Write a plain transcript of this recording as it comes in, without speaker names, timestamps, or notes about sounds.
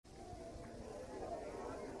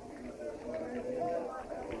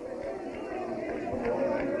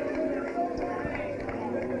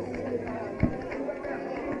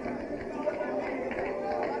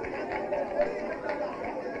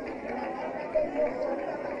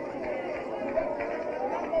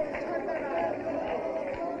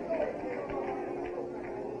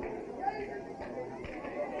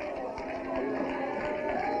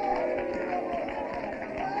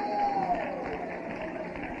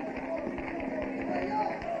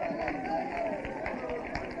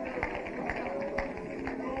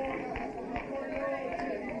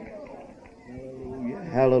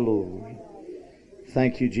Hallelujah.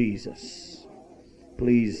 Thank you, Jesus.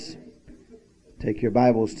 Please take your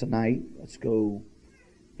Bibles tonight. Let's go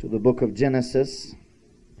to the book of Genesis.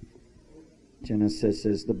 Genesis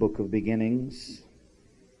is the book of beginnings,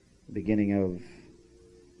 the beginning of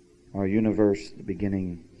our universe, the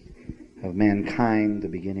beginning of mankind, the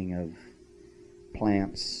beginning of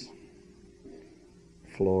plants,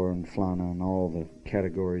 flora and fauna, and all the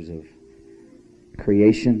categories of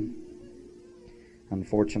creation.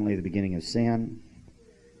 Unfortunately, the beginning of sin.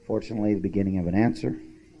 Fortunately, the beginning of an answer.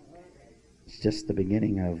 It's just the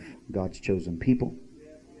beginning of God's chosen people.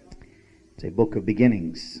 It's a book of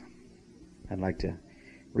beginnings. I'd like to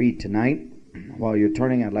read tonight. While you're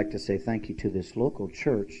turning, I'd like to say thank you to this local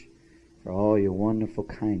church for all your wonderful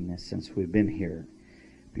kindness since we've been here.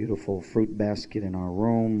 Beautiful fruit basket in our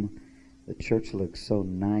room. The church looks so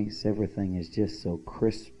nice. Everything is just so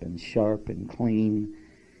crisp and sharp and clean.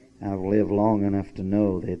 I've lived long enough to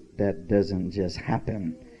know that that doesn't just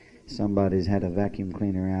happen. Somebody's had a vacuum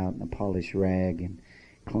cleaner out and a polished rag and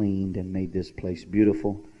cleaned and made this place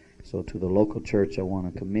beautiful. So to the local church, I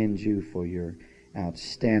want to commend you for your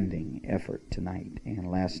outstanding effort tonight.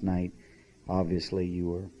 And last night, obviously, you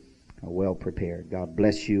were well prepared. God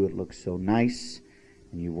bless you. It looks so nice,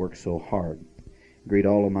 and you work so hard. Greet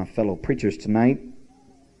all of my fellow preachers tonight.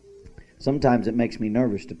 Sometimes it makes me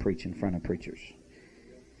nervous to preach in front of preachers.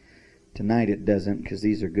 Tonight it doesn't, because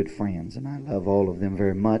these are good friends, and I love all of them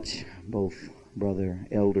very much. Both brother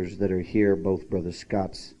elders that are here, both brother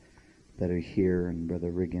Scotts that are here, and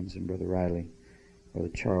brother Riggins and brother Riley, brother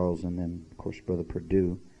Charles, and then, of course, brother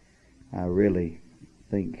Perdue. I really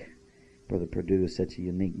think brother Perdue is such a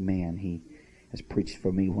unique man. He has preached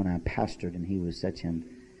for me when I pastored, and he was such an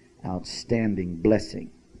outstanding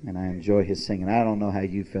blessing, and I enjoy his singing. I don't know how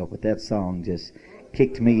you felt, but that song just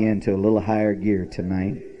kicked me into a little higher gear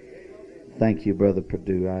tonight. Thank you, Brother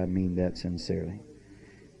Perdue. I mean that sincerely.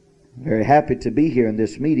 Very happy to be here in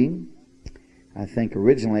this meeting. I think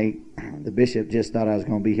originally the bishop just thought I was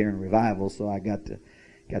going to be here in revival, so I got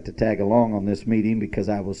to tag along on this meeting because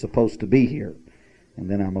I was supposed to be here. And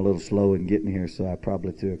then I'm a little slow in getting here, so I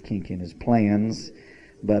probably threw a kink in his plans.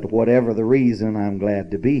 But whatever the reason, I'm glad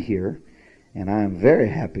to be here. And I'm very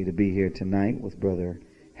happy to be here tonight with Brother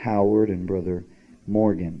Howard and Brother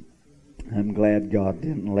Morgan. I'm glad God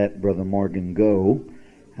didn't let Brother Morgan go.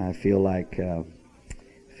 I feel like the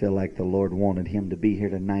Lord wanted him to be here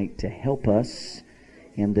tonight to help us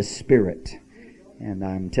in the Spirit. And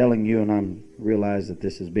I'm telling you, and I realize that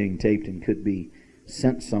this is being taped and could be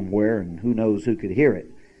sent somewhere, and who knows who could hear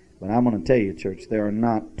it. But I'm going to tell you, church, there are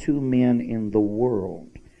not two men in the world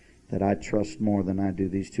that I trust more than I do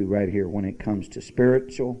these two right here when it comes to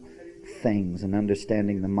spiritual things and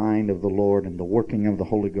understanding the mind of the Lord and the working of the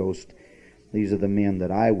Holy Ghost. These are the men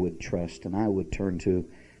that I would trust and I would turn to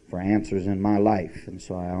for answers in my life. And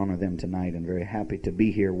so I honor them tonight and very happy to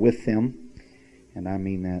be here with them. And I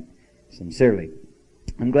mean that sincerely.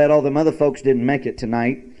 I'm glad all them other folks didn't make it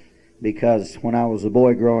tonight, because when I was a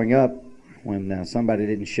boy growing up, when somebody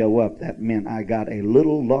didn't show up, that meant I got a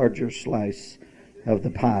little larger slice of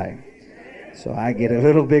the pie. So I get a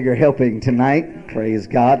little bigger helping tonight, praise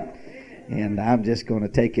God. And I'm just going to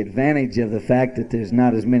take advantage of the fact that there's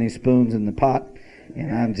not as many spoons in the pot,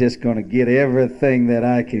 and I'm just going to get everything that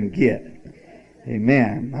I can get.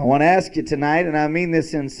 Amen. I want to ask you tonight, and I mean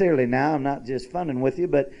this sincerely now, I'm not just funning with you,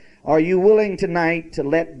 but are you willing tonight to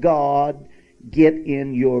let God get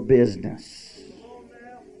in your business?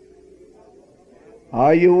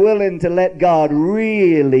 Are you willing to let God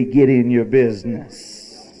really get in your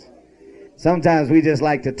business? Sometimes we just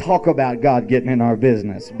like to talk about God getting in our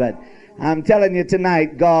business, but I'm telling you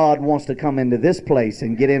tonight, God wants to come into this place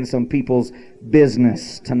and get in some people's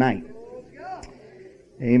business tonight.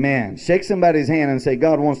 Amen. Shake somebody's hand and say,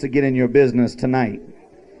 God wants to get in your business tonight.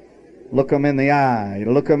 Look them in the eye.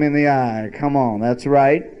 Look them in the eye. Come on, that's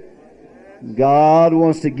right. God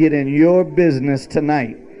wants to get in your business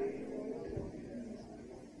tonight.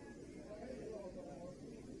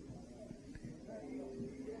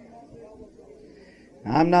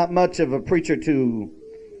 I'm not much of a preacher to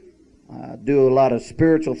do a lot of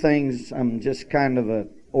spiritual things. I'm just kind of an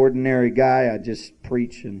ordinary guy. I just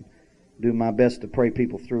preach and do my best to pray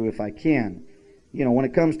people through if I can. You know, when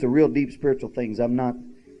it comes to real deep spiritual things, I'm not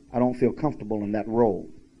I don't feel comfortable in that role.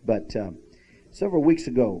 But several weeks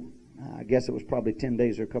ago, I guess it was probably 10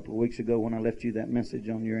 days or a couple of weeks ago when I left you that message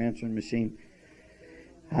on your answering machine,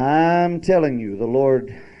 I'm telling you, the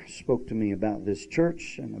Lord spoke to me about this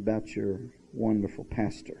church and about your wonderful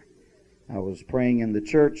pastor. I was praying in the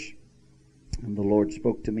church, and the Lord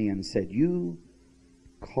spoke to me and said, you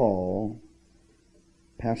call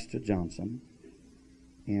Pastor Johnson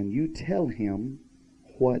and you tell him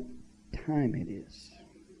what time it is.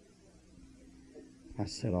 I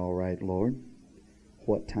said, all right, Lord,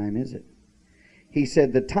 what time is it? He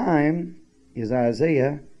said, the time is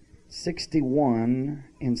Isaiah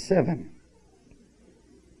 61:7.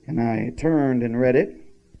 And I turned and read it,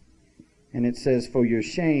 and it says, for your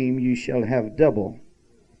shame you shall have double,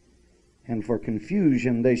 and for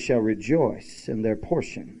confusion they shall rejoice in their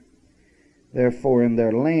portion. Therefore in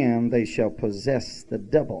their land they shall possess the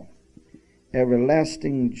double.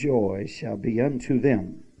 Everlasting joy shall be unto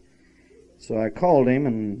them. So I called him,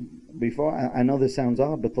 and before, I know this sounds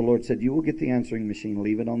odd, but the Lord said, you will get the answering machine.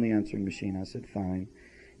 Leave it on the answering machine. I said, fine.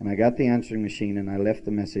 And I got the answering machine, and I left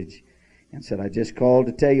the message and said, I just called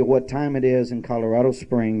to tell you what time it is in Colorado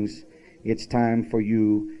Springs. It's time for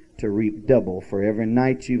you to reap double. For every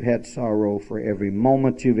night you've had sorrow, for every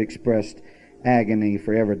moment you've expressed agony,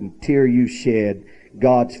 for every tear you shed,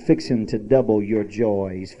 God's fixing to double your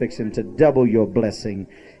joy. He's fixing to double your blessing.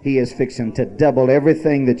 He is fixing to double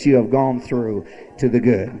everything that you have gone through to the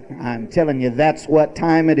good. I'm telling you, that's what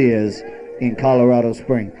time it is in Colorado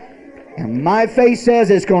Springs. And my faith says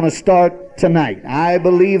it's going to start tonight. I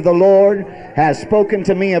believe the Lord has spoken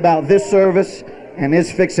to me about this service, and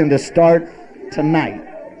it's fixing to start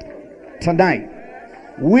tonight. Tonight.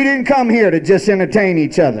 We didn't come here to just entertain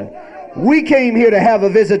each other. We came here to have a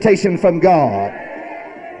visitation from God.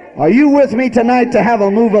 Are you with me tonight to have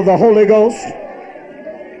a move of the Holy Ghost?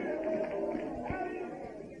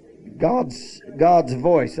 God's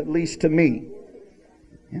voice, at least to me,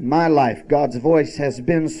 in my life, God's voice has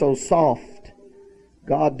been so soft.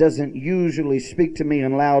 God doesn't usually speak to me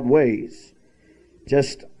in loud ways.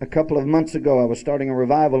 Just a couple of months ago, I was starting a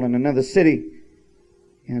revival in another city,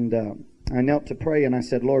 and I knelt to pray, and I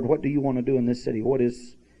said, Lord, what do you want to do in this city?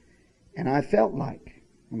 And I felt like,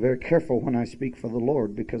 I'm very careful when I speak for the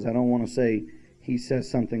Lord, because I don't want to say he says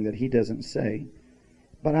something that he doesn't say.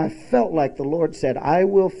 But I felt like the Lord said, I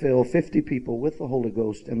will fill 50 people with the Holy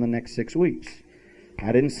Ghost in the next 6 weeks.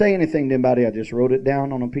 I didn't say anything to anybody. I just wrote it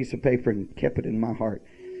down on a piece of paper and kept it in my heart.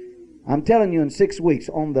 I'm telling you, in 6 weeks,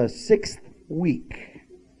 on the 6th week,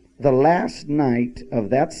 the last night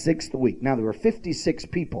of that 6th week, now there were 56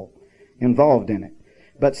 people involved in it,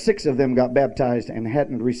 but 6 of them got baptized and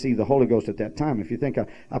hadn't received the Holy Ghost at that time. If you think,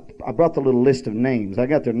 I brought the little list of names. I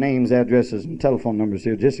got their names, addresses, and telephone numbers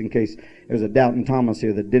here just in case there's a doubting Thomas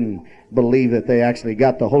here that didn't believe that they actually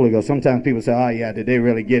got the Holy Ghost. Sometimes people say, oh yeah, did they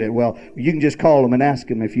really get it? Well, you can just call them and ask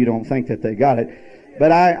them if you don't think that they got it.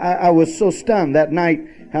 But I was so stunned that night,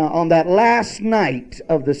 on that last night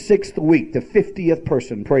of the 6th week, the 50th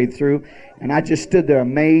person prayed through, and I just stood there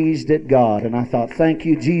amazed at God, and I thought, thank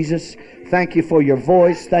you, Jesus. Thank you for your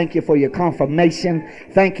voice. Thank you for your confirmation.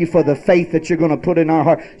 Thank you for the faith that you're going to put in our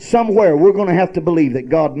heart. Somewhere we're going to have to believe that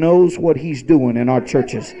God knows what he's doing in our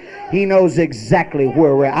churches. He knows exactly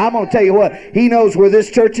where we're at. I'm going to tell you what. He knows where this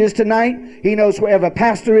church is tonight. He knows wherever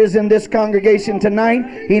pastor is in this congregation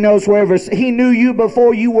tonight. He knows wherever. He knew you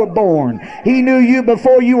before you were born. He knew you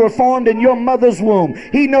before you were formed in your mother's womb.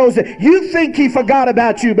 He knows that you think he forgot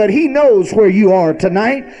about you, but he knows where you are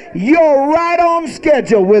tonight. You're right on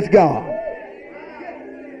schedule with God.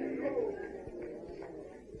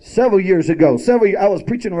 Several years ago, I was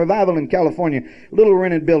preaching a revival in California, little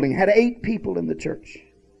rented building, had 8 people in the church.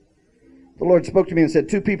 The Lord spoke to me and said,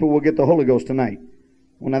 2 people will get the Holy Ghost tonight.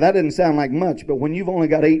 Well, now that didn't sound like much, but when you've only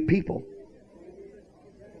got 8 people,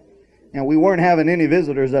 and we weren't having any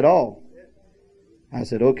visitors at all, I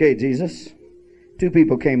said, okay, Jesus. 2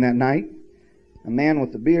 people came that night. A man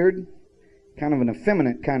with a beard, kind of an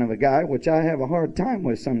effeminate kind of a guy, which I have a hard time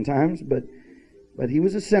with sometimes, but he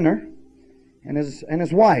was a sinner. And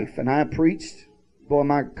his wife, and I preached. Boy,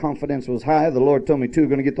 my confidence was high. The Lord told me 2 are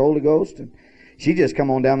going to get the Holy Ghost, and she just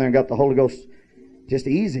come on down there and got the Holy Ghost just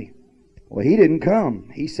easy. Well, he didn't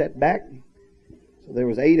come. He sat back. So there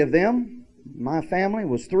was 8 of them. My family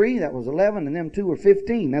was 3. That was 11, and them 2 were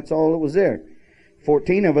 15. That's all that was there.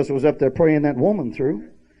 14 of us was up there praying that woman through.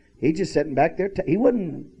 He just sitting back there. He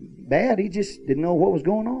wasn't bad. He just didn't know what was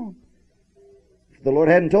going on. If the Lord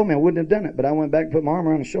hadn't told me, I wouldn't have done it. But I went back and put my arm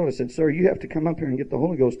around his shoulder. I said, sir, you have to come up here and get the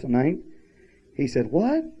Holy Ghost tonight. He said,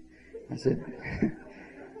 what? I said,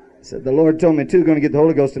 the Lord told me 2 are going to get the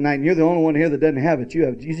Holy Ghost tonight, and you're the only one here that doesn't have it.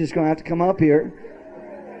 You're just going to have to come up here.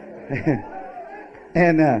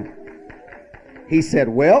 And he said,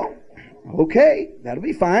 well, okay, that'll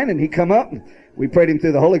be fine. And he come up, and we prayed him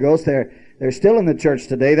through the Holy Ghost. They're still in the church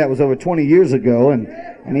today. That was over 20 years ago.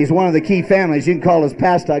 And he's one of the key families. You can call his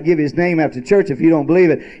pastor. I'll give you his name after church if you don't believe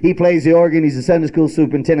it. He plays the organ. He's a Sunday school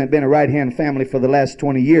superintendent. Been a right-hand family for the last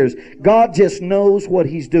 20 years. God just knows what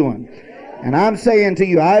he's doing. And I'm saying to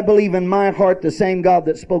you, I believe in my heart the same God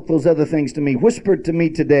that spoke those other things to me whispered to me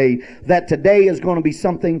today that today is going to be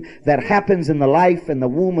something that happens in the life and the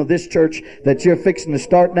womb of this church, that you're fixing to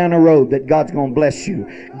start down a road that God's going to bless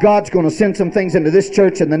you. God's going to send some things into this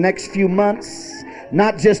church in the next few months.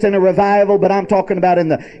 Not just in a revival, but I'm talking about in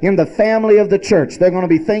the family of the church. There are going to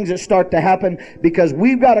be things that start to happen because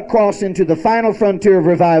we've got to cross into the final frontier of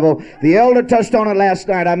revival. The elder touched on it last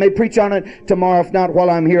night. I may preach on it tomorrow. If not, while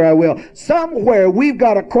I'm here, I will. Somewhere we've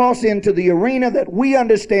got to cross into the arena that we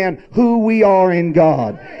understand who we are in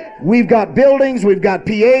God. We've got buildings, we've got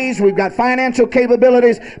PAs, we've got financial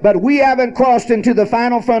capabilities, but we haven't crossed into the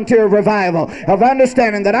final frontier of revival, of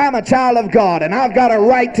understanding that I'm a child of God and I've got a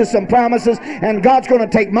right to some promises, and God's going to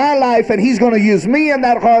take my life and he's going to use me in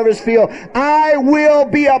that harvest field. I will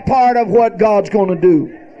be a part of what God's going to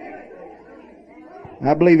do.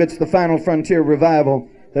 I believe it's the final frontier of revival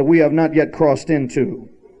that we have not yet crossed into.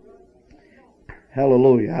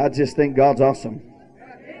 Hallelujah. I just think God's awesome.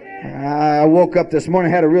 I woke up this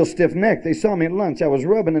morning, had a real stiff neck. They saw me at lunch. I was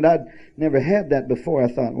rubbing it. I'd never had that before. I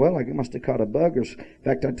thought, well, I must have caught a bug. In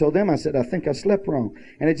fact, I told them, I said, I think I slept wrong.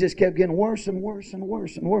 And it just kept getting worse and worse and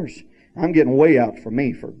worse and worse. I'm getting way out for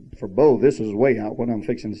me. For Bo, this is way out, what I'm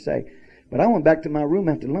fixing to say. But I went back to my room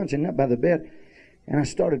after lunch and up by the bed, and I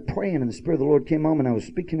started praying, and the Spirit of the Lord came on, and I was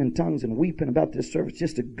speaking in tongues and weeping about this service.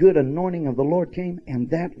 Just a good anointing of the Lord came, and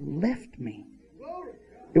that left me.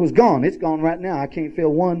 It was gone. It's gone right now. I can't feel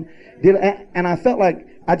one. And I felt like,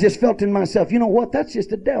 I just felt in myself, you know what? That's just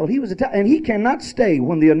the devil. He was and he cannot stay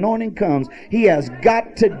when the anointing comes. He has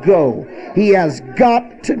got to go. He has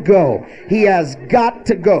got to go. He has got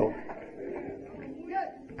to go.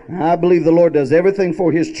 I believe the Lord does everything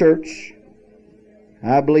for his church.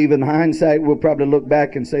 I believe in hindsight we'll probably look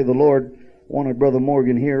back and say the Lord wanted Brother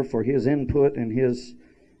Morgan here for his input and his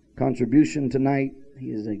contribution tonight.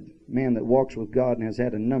 He is a man that walks with God and has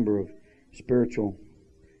had a number of spiritual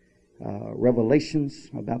revelations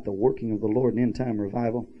about the working of the Lord in end-time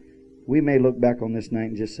revival. We may look back on this night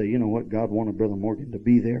and just say, you know what, God wanted Brother Morgan to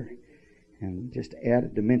be there and just add a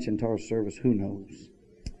dimension to our service. Who knows?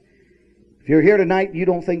 If you're here tonight, you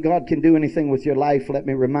don't think God can do anything with your life, let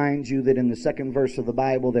me remind you that in the second verse of the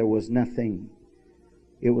Bible, there was nothing.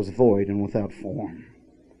 It was void and without form.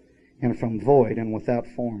 And from void and without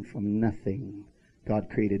form, from nothing,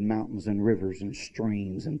 God created mountains and rivers and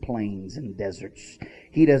streams and plains and deserts.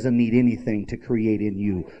 He doesn't need anything to create in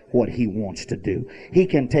you what He wants to do. He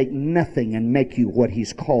can take nothing and make you what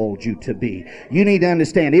He's called you to be. You need to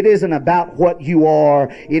understand, it isn't about what you are.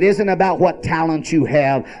 It isn't about what talent you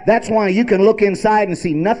have. That's why you can look inside and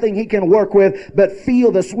see nothing He can work with, but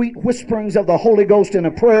feel the sweet whisperings of the Holy Ghost in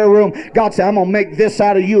a prayer room. God said, I'm going to make this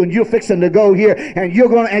out of you, and you're fixing to go here, and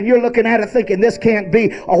you're looking at it thinking this can't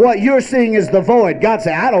be, or what you're seeing is the void. God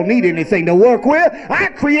said, I don't need anything to work with. I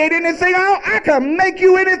create anything. I can make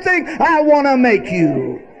you anything I want to make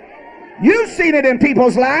you. You've seen it in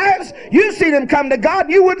people's lives. You've seen them come to God.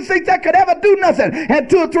 You wouldn't think that could ever do nothing. And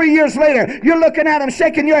 2 or 3 years later, you're looking at them,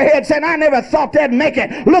 shaking your head, saying, I never thought they'd make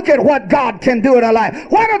it. Look at what God can do in a life.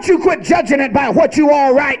 Why don't you quit judging it by what you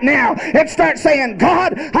are right now and start saying,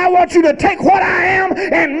 God, I want you to take what I am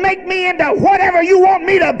and make me into whatever you want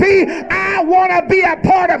me to be. I want to be a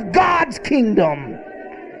part of God's kingdom.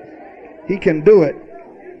 He can do it.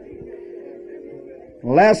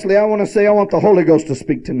 Lastly, I want to say I want the Holy Ghost to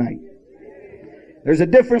speak tonight. There's a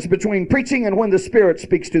difference between preaching and when the Spirit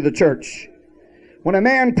speaks to the church. When a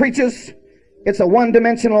man preaches, it's a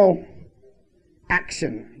one-dimensional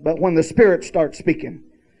action. But when the Spirit starts speaking,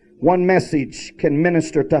 one message can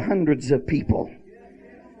minister to hundreds of people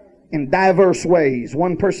in diverse ways.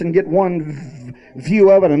 One person get one view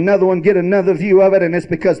of it, another one get another view of it, and it's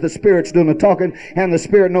because the Spirit's doing the talking, and the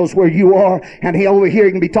Spirit knows where you are. And over here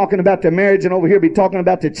he can be talking about their marriage, and over here be talking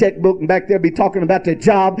about the checkbook, and back there be talking about their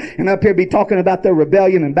job, and up here be talking about their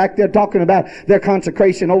rebellion, and back there talking about their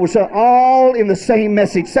consecration. All in the same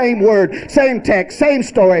message, same word, same text, same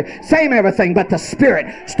story, same everything, but the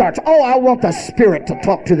Spirit starts. Oh, I want the Spirit to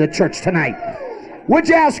talk to the church tonight. Would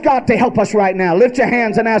you ask God to help us right now? Lift your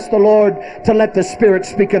hands and ask the Lord to let the Spirit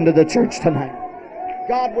speak into the church tonight.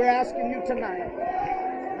 God, we're asking you tonight.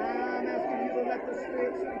 I'm asking you to let the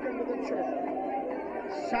Spirit speak into the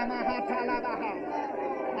church. I'm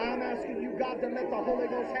asking you, God, to let the Holy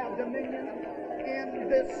Ghost have dominion. in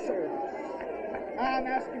this service. I'm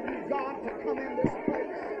asking you, God, to come in this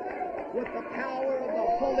place with the power of the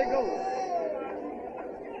Holy Ghost.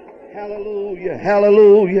 Hallelujah,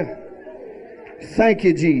 hallelujah. Thank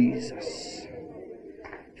you, Jesus.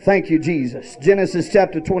 Thank you, Jesus. Genesis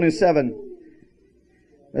chapter 27.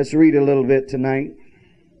 Let's read a little bit tonight.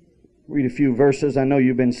 Read a few verses. I know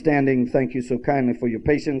you've been standing. Thank you so kindly for your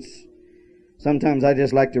patience. Sometimes I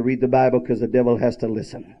just like to read the Bible because the devil has to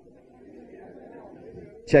listen.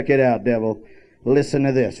 Check it out, devil. Listen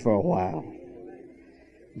to this for a while.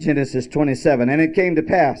 Genesis 27. And it came to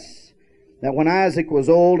pass that when Isaac was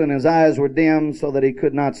old and his eyes were dim so that he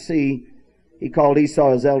could not see, he called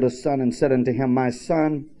Esau his eldest son and said unto him, My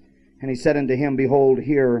son. And he said unto him, Behold,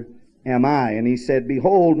 here am I. And he said,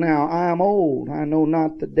 Behold, now I am old. I know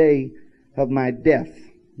not the day of my death.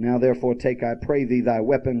 Now therefore take, I pray thee, thy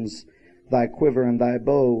weapons, thy quiver and thy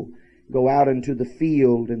bow. Go out into the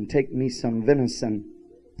field and take me some venison.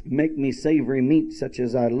 Make me savory meat such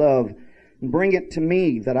as I love. And bring it to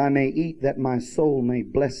me that I may eat, that my soul may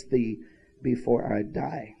bless thee before I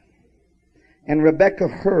die. And Rebekah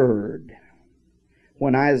heard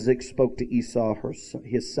when Isaac spoke to Esau,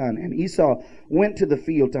 his son. And Esau went to the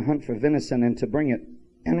field to hunt for venison and to bring it.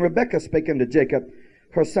 And Rebekah spake unto Jacob,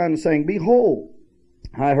 her son, saying, Behold,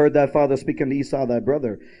 I heard thy father speak unto Esau thy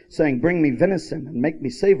brother, saying, Bring me venison, and make me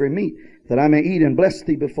savory meat, that I may eat and bless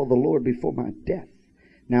thee before the Lord before my death.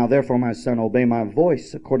 Now therefore, my son, obey my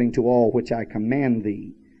voice, according to all which I command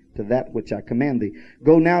thee, to that which I command thee.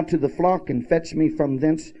 Go now to the flock, and fetch me from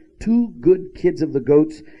thence 2 good kids of the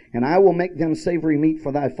goats, and I will make them savory meat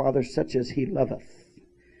for thy father, such as he loveth.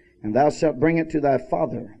 And thou shalt bring it to thy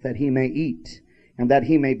father, that he may eat, and that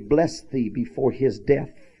he may bless thee before his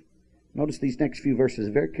death. Notice these next few verses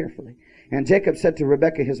very carefully. And Jacob said to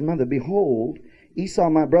Rebekah his mother, Behold, Esau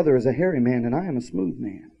my brother is a hairy man, and I am a smooth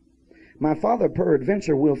man. My father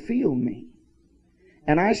peradventure will feel me,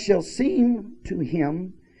 and I shall seem to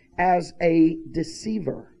him as a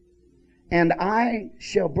deceiver, and I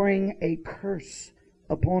shall bring a curse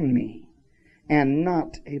upon me, and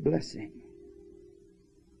not a blessing.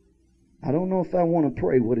 I don't know if I want to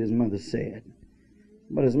pray what his mother said,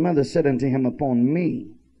 but his mother said unto him, Upon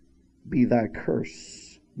me be thy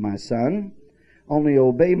curse, my son. Only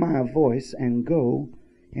obey my voice, and go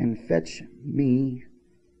and fetch me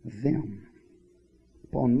them.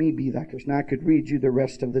 Upon me be thy curse. Now I could read you the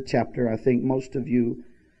rest of the chapter. I think most of you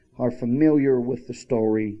are familiar with the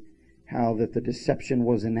story, how that the deception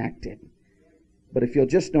was enacted. But if you'll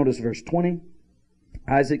just notice verse 20,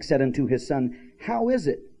 Isaac said unto his son, How is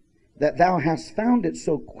it that thou hast found it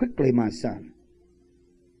so quickly, my son?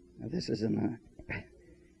 Now this is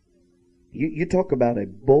you talk about a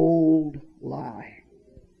bold lie.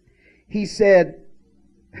 He said,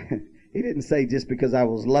 he didn't say just because I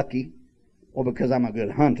was lucky or because I'm a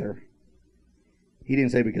good hunter. He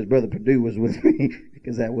didn't say because Brother Perdue was with me,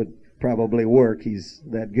 because that would probably work. He's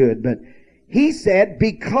that good. But he said,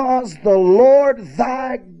 because the Lord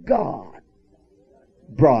thy God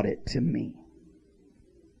brought it to me.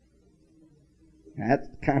 Now,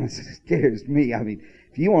 that kind of scares me. I mean,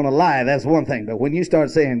 if you want to lie, that's one thing. But when you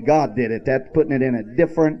start saying God did it, that's putting it in a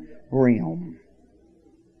different realm.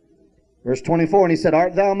 Verse 24, and he said,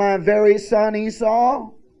 Art thou my very son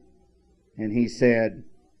Esau? And he said,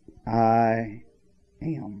 I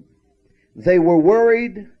am. They were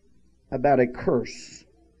worried about a curse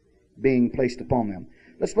being placed upon them.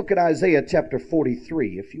 Let's look at Isaiah chapter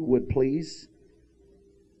 43, if you would please.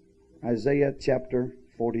 Isaiah chapter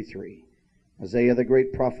 43. Isaiah, the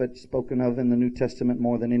great prophet, spoken of in the New Testament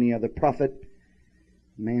more than any other prophet,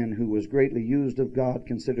 man who was greatly used of God,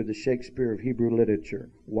 considered the Shakespeare of Hebrew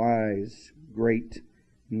literature. Wise, great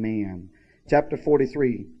man. Chapter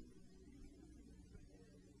 43,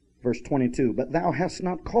 verse 22. But thou hast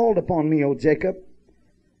not called upon me, O Jacob,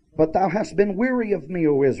 but thou hast been weary of me,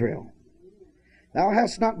 O Israel. Thou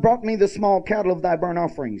hast not brought me the small cattle of thy burnt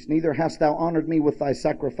offerings, neither hast thou honored me with thy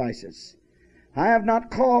sacrifices. I have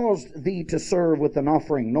not caused thee to serve with an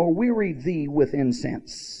offering, nor wearied thee with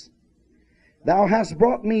incense. Thou hast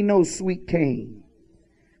brought me no sweet cane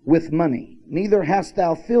with money, neither hast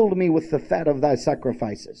thou filled me with the fat of thy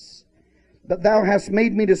sacrifices. But thou hast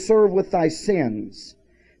made me to serve with thy sins.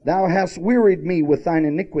 Thou hast wearied me with thine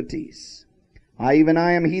iniquities. I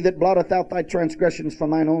am he that blotteth out thy transgressions for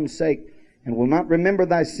mine own sake, and will not remember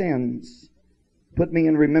thy sins. Put me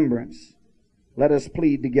in remembrance. Let us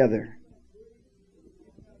plead together.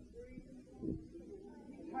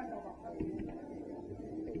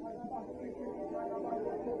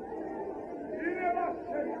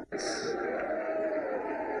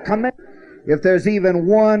 Come in. If there's even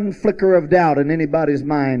one flicker of doubt in anybody's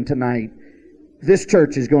mind tonight, this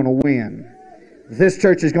church is going to win. This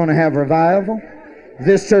church is going to have revival.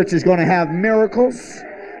 This church is going to have miracles.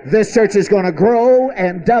 This church is going to grow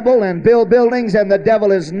and double and build buildings, and the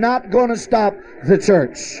devil is not going to stop the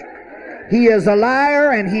church. He is a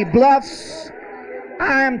liar and he bluffs.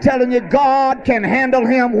 I am telling you, God can handle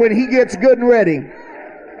him when he gets good and ready.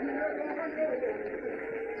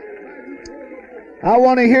 I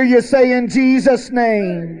want to hear you say, in Jesus'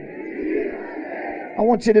 name. I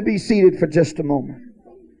want you to be seated for just a moment.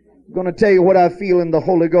 I'm going to tell you what I feel in the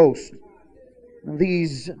Holy Ghost.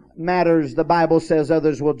 These matters, the Bible says,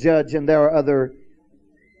 others will judge, and there are other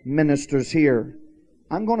ministers here.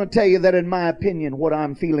 I'm going to tell you that in my opinion, what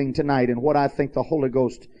I'm feeling tonight and what I think the Holy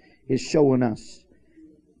Ghost is showing us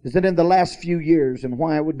is that in the last few years, and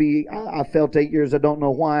why it would be, I felt 8 years, I don't know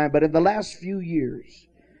why, but in the last few years,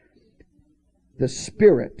 the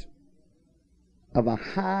spirit of a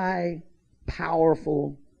high,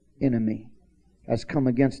 powerful enemy has come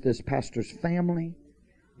against this pastor's family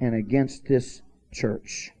and against this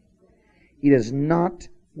church. He does not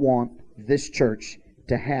want this church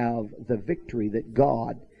to have the victory that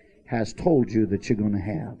God has told you that you're going to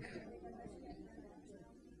have.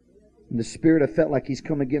 In the spirit, I felt like he's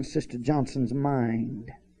come against Sister Johnson's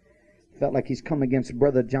mind. Felt like he's come against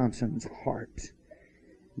Brother Johnson's heart.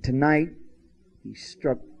 Tonight, he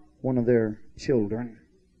struck one of their children.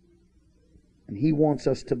 And he wants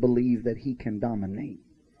us to believe that he can dominate.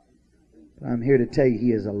 But I'm here to tell you,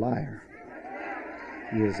 he is a liar.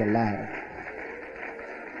 He is a liar.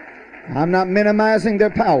 I'm not minimizing their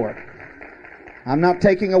power. I'm not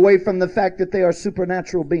taking away from the fact that they are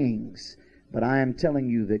supernatural beings. But I am telling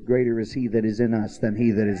you that greater is he that is in us than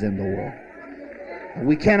he that is in the world.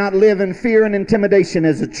 We cannot live in fear and intimidation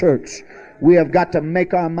as a church. We have got to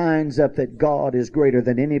make our minds up that God is greater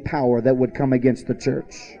than any power that would come against the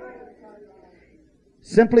church.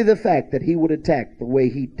 Simply the fact that he would attack the way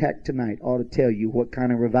he attacked tonight ought to tell you what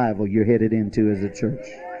kind of revival you're headed into as a church.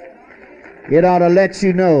 It ought to let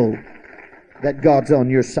you know that God's on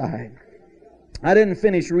your side. I didn't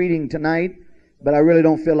finish reading tonight, but I really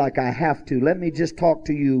don't feel like I have to. Let me just talk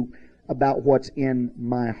to you about what's in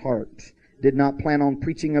my heart. Did not plan on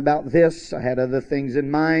preaching about this. I had other things in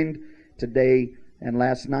mind today and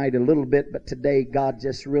last night a little bit, but today God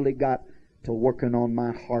just really got to working on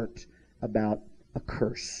my heart about a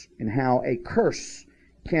curse and how a curse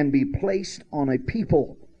can be placed on a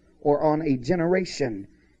people or on a generation,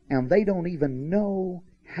 and they don't even know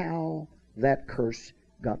how that curse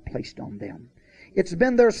got placed on them. It's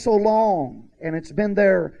been there so long, and it's been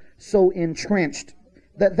there so entrenched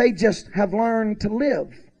that they just have learned to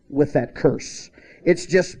live with that curse. It's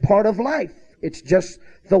just part of life. It's just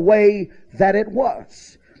the way that it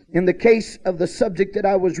was. In the case of the subject that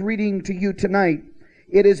I was reading to you tonight,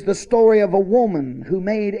 it is the story of a woman who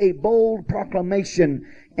made a bold proclamation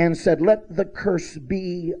and said, "Let the curse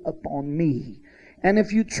be upon me." And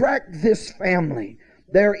if you track this family,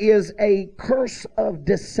 there is a curse of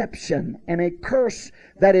deception and a curse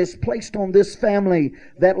that is placed on this family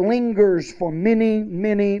that lingers for many,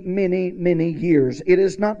 many, many, many years. It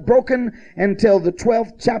is not broken until the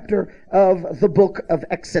 12th chapter of the book of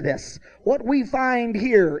Exodus. What we find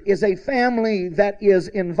here is a family that is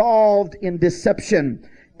involved in deception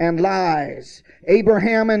and lies.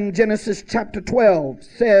 Abraham in Genesis chapter 12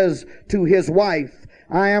 says to his wife,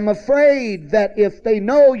 "I am afraid that if they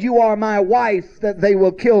know you are my wife, that they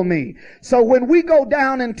will kill me." So when we go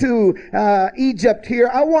down into Egypt here,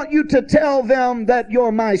 I want you to tell them that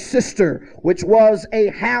you're my sister, which was a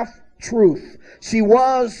half-truth. She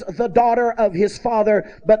was the daughter of his father,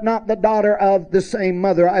 but not the daughter of the same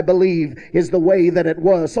mother, I believe, is the way that it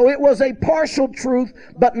was. So it was a partial truth,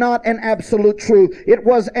 but not an absolute truth. It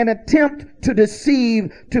was an attempt to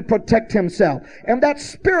deceive, to protect himself. And that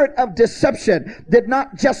spirit of deception did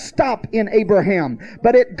not just stop in Abraham,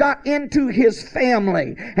 but it got into his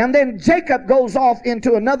family. And then Jacob goes off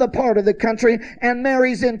into another part of the country and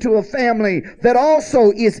marries into a family that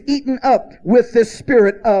also is eaten up with this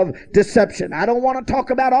spirit of deception. I don't want to talk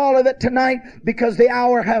about all of it tonight because the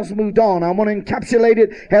hour has moved on. I want to encapsulate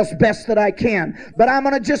it as best that I can. But I'm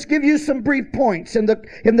going to just give you some brief points. In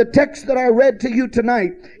the text that I read to you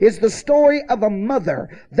tonight is the story of a mother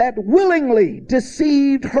that willingly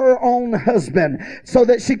deceived her own husband so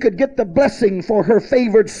that she could get the blessing for her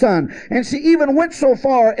favored son. And she even went so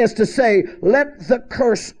far as to say, "Let the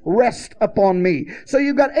curse rest upon me." So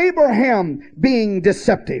you've got Abraham being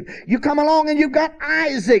deceptive. You come along and you've got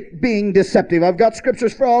Isaac being deceptive. I've got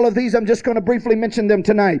scriptures for all of these. I'm just going to briefly mention them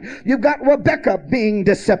tonight. You've got Rebekah being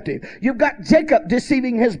deceptive. You've got Jacob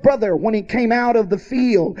deceiving his brother when he came out of the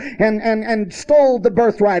field and stole the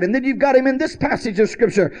birthright. And then you've got him in this passage of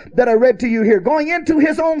scripture that I read to you here, going into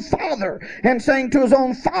his own father and saying to his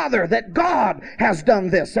own father that God has done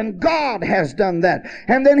this and God has done that.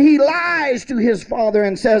 And then he lies to his father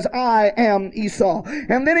and says, I am Esau.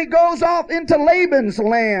 And then he goes off into Laban's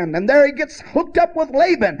land, and there he gets hooked up with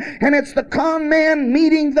Laban, and it's the con man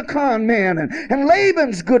meeting the con man, and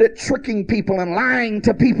Laban's good at tricking people and lying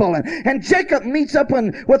to people, and Jacob meets up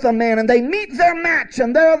with a man, and they meet their match,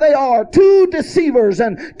 and there they are, two deceivers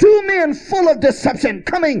and two men full of deception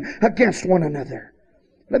coming against one another.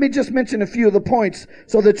 Let me just mention a few of the points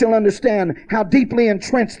so that you'll understand how deeply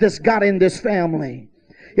entrenched this got in this family.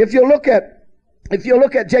 If you look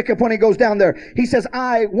at Jacob when he goes down there, he says,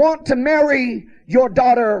 I want to marry your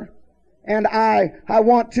daughter, and I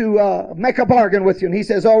want to make a bargain with you. And he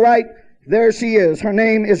says, all right, there she is. Her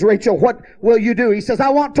name is Rachel. What will you do? He says, I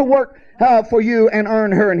want to work for you and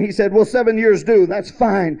earn her. And he said, well, 7 years due. That's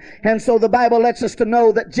fine. And so the Bible lets us to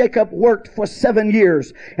know that Jacob worked for 7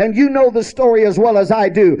 years. And you know the story as well as I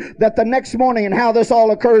do, that the next morning, and how this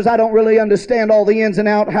all occurs, I don't really understand all the ins and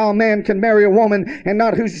out, how a man can marry a woman and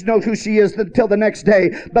not know who she is until the next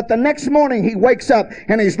day. But the next morning he wakes up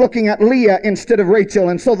and he's looking at Leah instead of Rachel.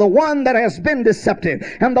 And so the one that has been deceptive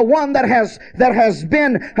and the one that has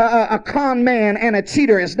been a con man and a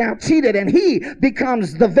cheater is now cheated, and he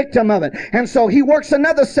becomes the victim of it. And so he works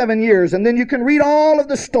another 7 years, and then you can read all of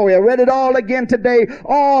the story. I read it all again today,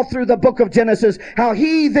 all through the book of Genesis, how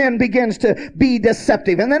he then begins to be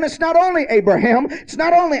deceptive. And then it's not only Abraham, it's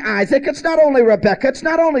not only Isaac, it's not only Rebekah, it's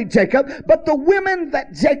not only Jacob, but the women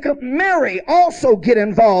that Jacob marry also get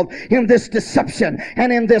involved in this deception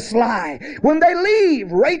and in this lie. When they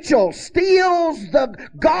leave, Rachel steals the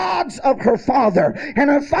gods of her father, and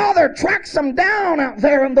her father tracks them down out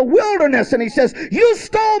there in the wilderness, and he says, you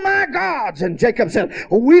stole my gods. And Jacob said,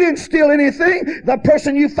 well, we didn't steal anything. The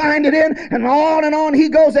person you find it in, and on he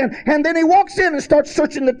goes in. And then he walks in and starts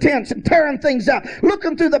searching the tents and tearing things up,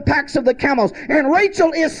 looking through the packs of the camels. And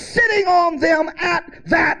Rachel is sitting on them at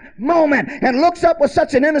that moment and looks up with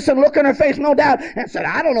such an innocent look on her face, no doubt, and said,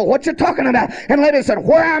 I don't know what you're talking about. And Laban said,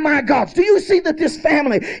 where are my gods? Do you see that this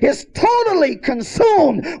family is totally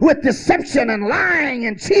consumed with deception and lying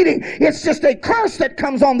and cheating? It's just a curse that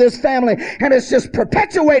comes on this family, and it's just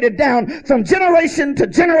perpetuated down from generation to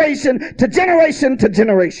generation to generation to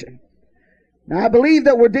generation. Now I believe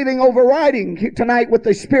that we're dealing overriding tonight with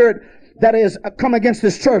the spirit that has come against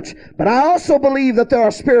this church. But I also believe that there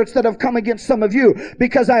are spirits that have come against some of you,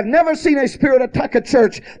 because I've never seen a spirit attack a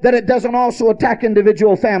church that it doesn't also attack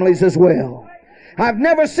individual families as well. I've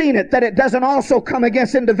never seen it that it doesn't also come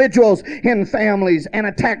against individuals in families and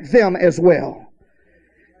attack them as well.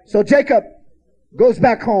 So Jacob goes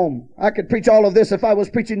back home. I could preach all of this if I was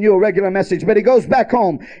preaching you a regular message, but he goes back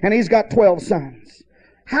home and he's got 12 sons.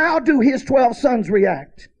 How do his 12 sons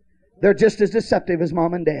react? They're just as deceptive as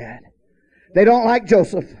mom and dad. They don't like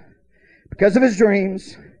Joseph because of his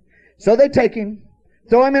dreams. So they take him,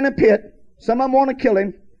 throw him in a pit. Some of them want to kill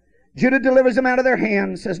him. Judah delivers him out of their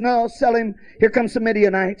hands, says, no, sell him. Here comes some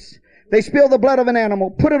Midianites. They spill the blood of an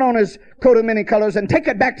animal, put it on his coat of many colors, and take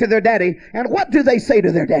it back to their daddy. And what do they say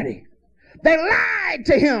to their daddy? They lied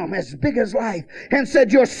to him as big as life and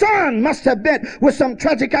said, your son must have been with some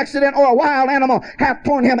tragic accident, or a wild animal hath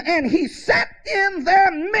torn him. And he sat in their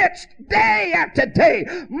midst day after day,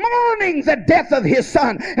 mourning the death of his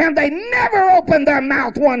son. And they never opened their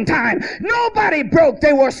mouth one time. Nobody broke.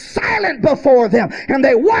 They were silent before them. And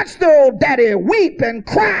they watched their old daddy weep and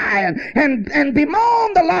cry and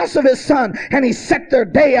bemoan the loss of his son. And he sat there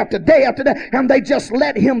day after day after day. And they just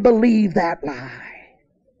let him believe that lie.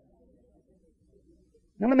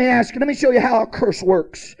 Now let me show you how a curse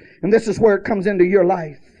works. And this is where it comes into your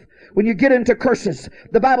life. When you get into curses,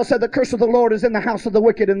 the Bible said the curse of the Lord is in the house of the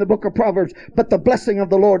wicked in the book of Proverbs, but the blessing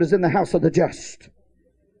of the Lord is in the house of the just.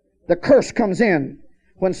 The curse comes in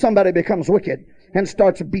when somebody becomes wicked and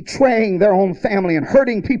starts betraying their own family and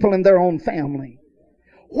hurting people in their own family.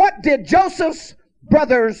 What did Joseph's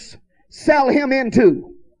brothers sell him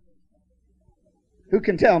into? Who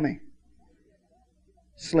can tell me?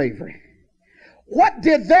 Slavery. What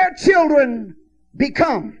did their children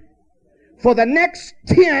become for the next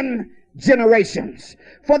 10 generations.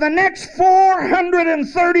 For the next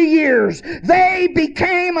 430 years, they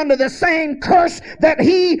became under the same curse that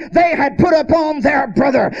they had put upon their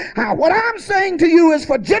brother. What I'm saying to you is,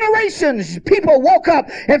 for generations, people woke up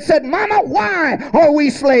and said, Mama, why are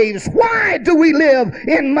we slaves? Why do we live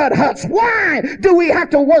in mud huts? Why do we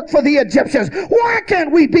have to work for the Egyptians? Why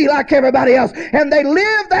can't we be like everybody else? And they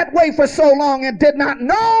lived that way for so long and did not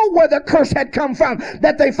know where the curse had come from,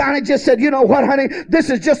 that they finally just said, you know what, honey,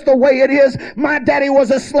 this is just the way it is. My daddy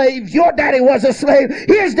was a slave. Your daddy was a slave.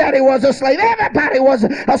 His daddy was a slave. Everybody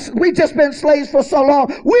was we've just been slaves for so long.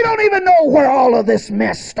 We don't even know where all of this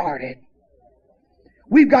mess started.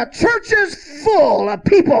 We've got churches full of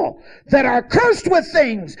people that are cursed with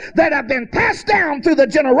things that have been passed down through the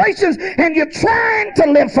generations, and you're trying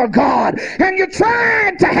to live for God, and you're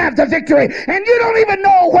trying to have the victory, and you don't even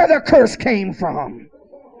know where the curse came from.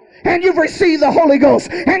 And you've received the Holy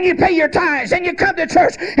Ghost, and you pay your tithes, and you come to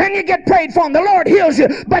church, and you get prayed for, and the Lord heals you,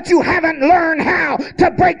 but you haven't learned how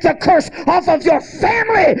to break the curse off of your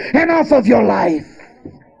family and off of your life.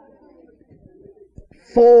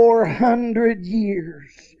 400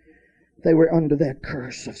 years they were under that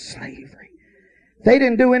curse of slavery. They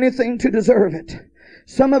didn't do anything to deserve it.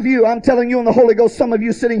 Some of you, I'm telling you in the Holy Ghost, some of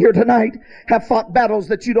you sitting here tonight have fought battles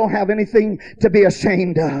that you don't have anything to be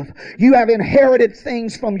ashamed of. You have inherited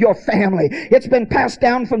things from your family. It's been passed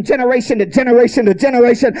down from generation to generation to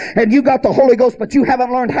generation, and you got the Holy Ghost, but you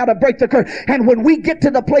haven't learned how to break the curse. And when we get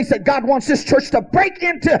to the place that God wants this church to break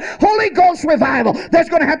into Holy Ghost revival, there's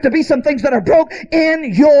going to have to be some things that are broke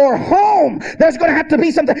in your home. There's going to have to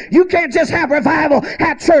be something. You can't just have revival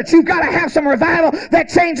at church. You've got to have some revival that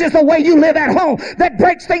changes the way you live at home, that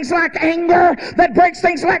breaks things like anger, that breaks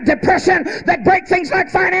things like depression, that breaks things like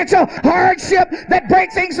financial hardship, that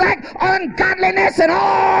breaks things like ungodliness and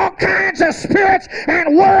all kinds of spirits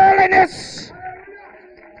and worldliness.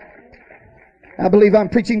 I believe I'm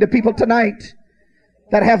preaching to people tonight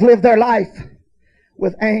that have lived their life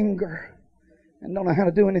with anger and don't know how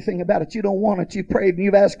to do anything about it. You don't want it. You prayed and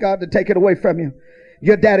you've asked God to take it away from you.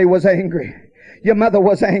 Your daddy was angry. Your mother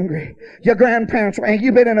was angry. Your grandparents were angry.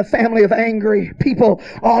 You've been in a family of angry people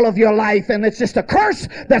all of your life, and it's just a curse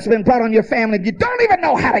that's been brought on your family. You don't even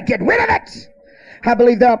know how to get rid of it. I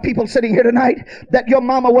believe there are people sitting here tonight that your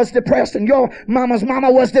mama was depressed and your mama's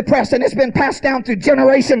mama was depressed, and it's been passed down through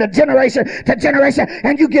generation to generation to generation,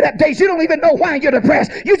 and you get up days you don't even know why you're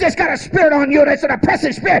depressed. You just got a spirit on you that's an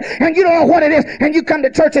oppressive spirit, and you don't know what it is, and you come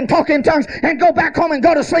to church and talk in tongues and go back home and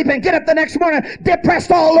go to sleep and get up the next morning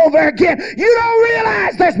depressed all over again. You don't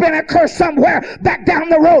realize there's been a curse somewhere back down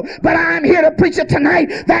the road, but I'm here to preach it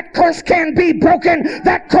tonight. That curse can be broken.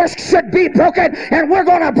 That curse should be broken, and we're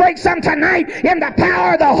going to break some tonight in the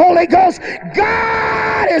power of the Holy Ghost.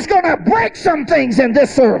 God is going to break some things in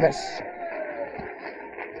this service.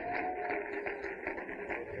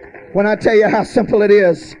 When I tell you how simple it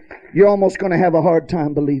is, you're almost going to have a hard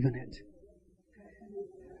time believing it.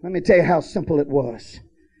 Let me tell you how simple it was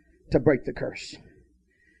to break the curse.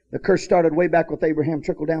 The curse started way back with Abraham,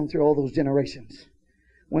 trickled down through all those generations.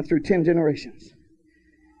 Went through 10 generations.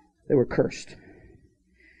 They were cursed.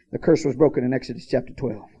 The curse was broken in Exodus chapter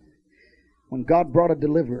 12. When God brought a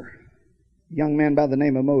deliverer, a young man by the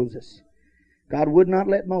name of Moses, God would not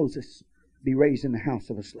let Moses be raised in the house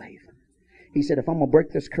of a slave. He said, if I'm going to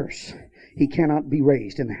break this curse, he cannot be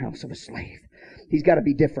raised in the house of a slave. He's got to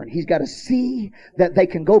be different. He's got to see that they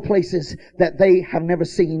can go places that they have never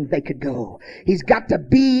seen they could go. He's got to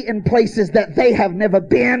be in places that they have never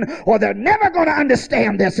been, or they're never going to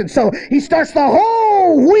understand this. And so he starts the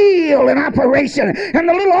whole wheel in operation, and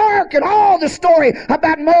the little ark, and all the story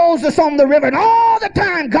about Moses on the river. And all the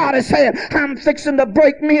time God is saying, I'm fixing to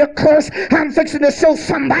break me a curse. I'm fixing to show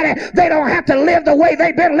somebody they don't have to live the way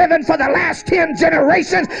they've been living for the last 10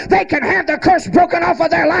 generations. They can have the curse broken off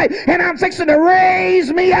of their life. And I'm fixing to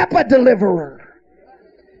raise me up a deliverer.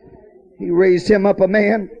 He raised him up a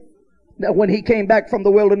man that when he came back from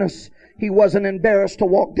the wilderness, he wasn't embarrassed to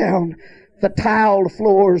walk down the tiled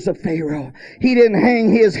floors of Pharaoh. He didn't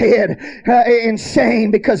hang his head in shame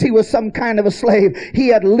because he was some kind of a slave. He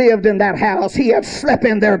had lived in that house. He had slept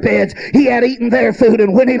in their beds. He had eaten their food.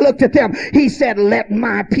 And when he looked at them, he said, let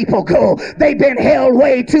my people go. They've been held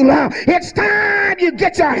way too long. It's time you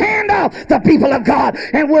get your hand off the people of God.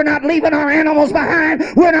 And we're not leaving our animals behind.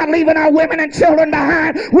 We're not leaving our women and children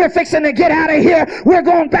behind. We're fixing to get out of here. We're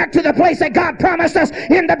going back to the place that God promised us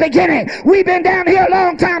in the beginning. We've been down here a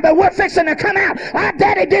long time, but we're fixing to come out. Our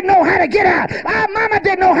daddy didn't know how to get out. Our mama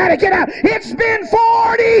didn't know how to get out. It's been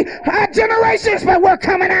 40 generations, but we're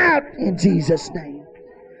coming out in Jesus' name.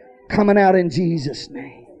 Coming out in Jesus'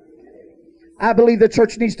 name. I believe the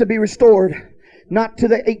church needs to be restored Not to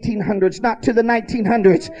the 1800s, not to the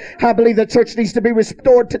 1900s. I believe the church needs to be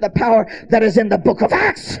restored to the power that is in the book of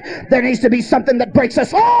Acts. There needs to be something that breaks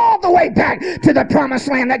us all the way back to the promised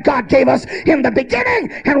land that God gave us in the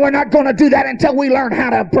beginning. And we're not going to do that until we learn how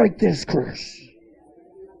to break this curse.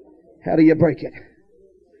 How do you break it?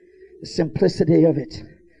 The simplicity of it.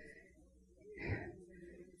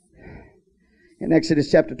 In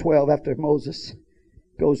Exodus chapter 12, after Moses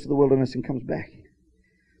goes to the wilderness and comes back,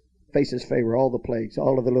 faces Pharaoh, all the plagues,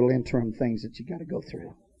 all of the little interim things that you got to go through.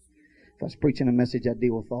 If I was preaching a message, I'd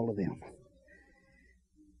deal with all of them.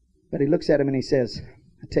 But he looks at him and he says,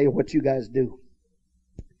 I tell you what you guys do.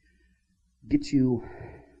 Get you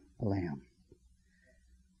a lamb.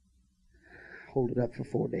 Hold it up for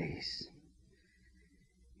 4 days.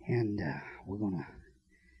 And we're going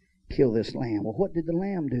to kill this lamb. Well, what did the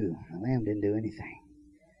lamb do? The lamb didn't do anything.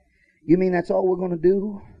 You mean that's all we're going to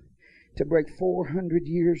do? To break 400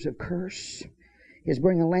 years of curse is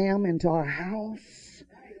bring a lamb into our house.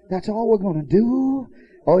 That's all we're going to do.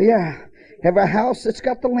 Oh yeah. Every house that's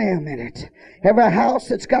got the lamb in it. Every house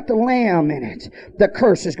that's got the lamb in it. The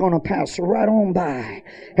curse is going to pass right on by.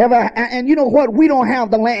 And you know what? We don't have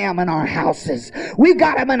the lamb in our houses. We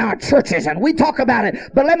got him in our churches and we talk about it.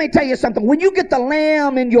 But let me tell you something. When you get the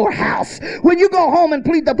lamb in your house, when you go home and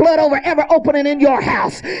plead the blood over every opening in your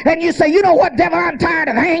house, and you say, you know what, devil, I'm tired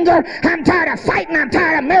of anger. I'm tired of fighting. I'm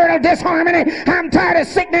tired of marital disharmony. I'm tired of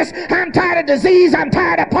sickness. I'm tired of disease. I'm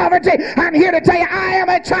tired of poverty. I'm here to tell you, I am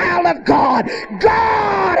a child of God.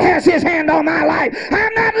 God has his hand on my life.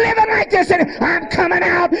 I'm not living like this. I'm coming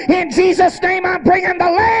out in Jesus' name. I'm bringing the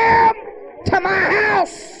lamb to my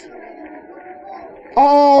house.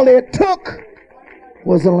 All it took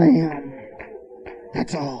was a lamb.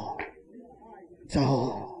 That's all. That's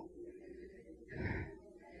all.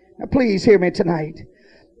 Now please hear me tonight.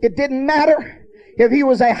 It didn't matter if he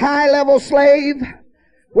was a high-level slave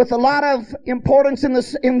with a lot of importance in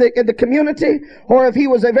the community, or if he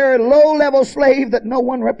was a very low-level slave that no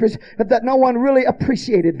one really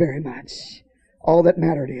appreciated very much. All that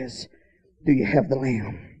mattered is, do you have the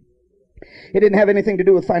lamb? It didn't have anything to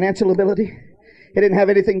do with financial ability. It didn't have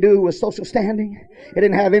anything to do with social standing. It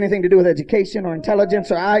didn't have anything to do with education or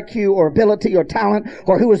intelligence or IQ or ability or talent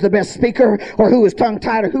or who was the best speaker or who was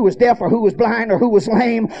tongue-tied or who was deaf or who was blind or who was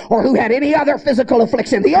lame or who had any other physical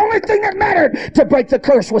affliction. The only thing that mattered to break the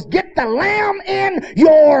curse was get the lamb in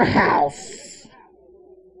your house.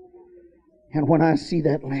 And when I see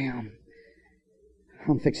that lamb,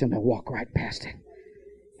 I'm fixing to walk right past it.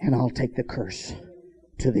 And I'll take the curse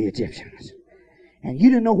to the Egyptians. And you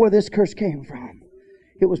didn't know where this curse came from.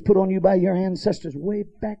 It was put on you by your ancestors way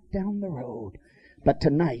back down the road. But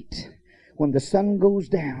tonight, when the sun goes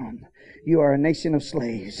down, you are a nation of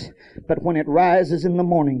slaves. But when it rises in the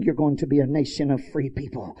morning, you're going to be a nation of free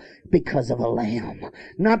people because of a lamb.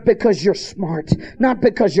 Not because you're smart. Not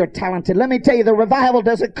because you're talented. Let me tell you, the revival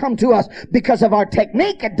doesn't come to us because of our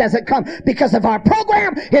technique. It doesn't come because of our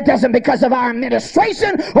program. It doesn't because of our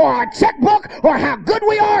administration or our checkbook or how good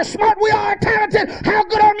we are, smart we are, talented, how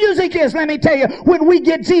good our music is. Let me tell you, when we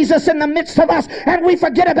get Jesus in the midst of us and we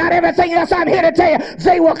forget about everything else, I'm here to tell you,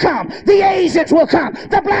 they will come. The Asians will come.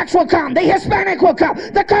 The blacks will come. The Hispanic will come.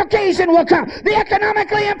 The Caucasian will come. The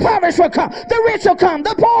economically impoverished will come. The rich will come.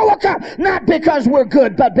 The poor will come. Not because we're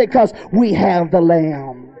good, but because we have the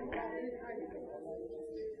Lamb.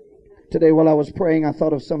 Today while I was praying, I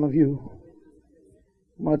thought of some of you.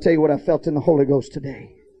 I'm going to tell you what I felt in the Holy Ghost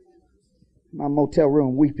today. My motel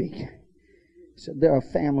room weeping. I said, there are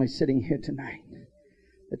families sitting here tonight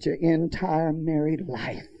that your entire married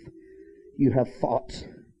life you have fought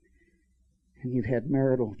and you've had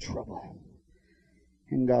marital trouble.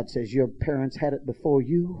 And God says your parents had it before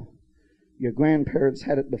you. Your grandparents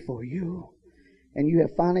had it before you. And you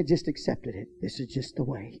have finally just accepted it. This is just the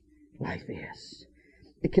way life is.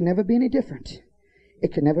 It can never be any different.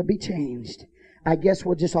 It can never be changed. I guess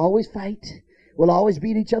we'll just always fight. We'll always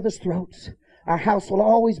beat each other's throats. Our house will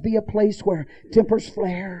always be a place where tempers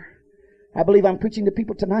flare. I believe I'm preaching to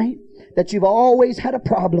people tonight that you've always had a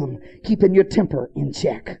problem keeping your temper in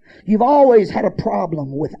check. You've always had a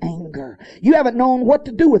problem with anger. You haven't known what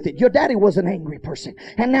to do with it. Your daddy was an angry person,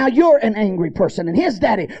 and now you're an angry person, and his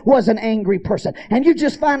daddy was an angry person. And you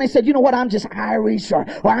just finally said, you know what, I'm just Irish, or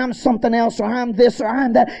I'm something else, or I'm this, or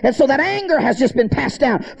I'm that. And so that anger has just been passed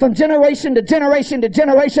down from generation to generation to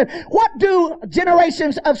generation. What do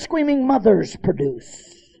generations of screaming mothers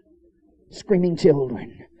produce? Screaming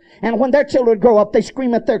children. And when their children grow up, they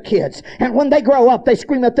scream at their kids. And when they grow up, they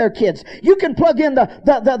scream at their kids. You can plug in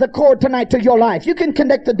the cord tonight to your life. You can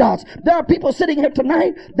connect the dots. There are people sitting here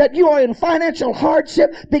tonight that you are in financial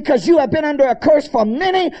hardship because you have been under a curse for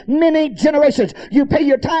many, many generations. You pay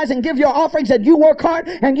your tithes and give your offerings and you work hard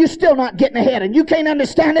and you're still not getting ahead. And you can't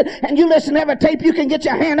understand it. And you listen to every tape you can get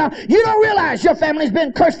your hand on. You don't realize your family's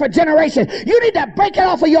been cursed for generations. You need to break it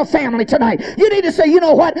off of your family tonight. You need to say, you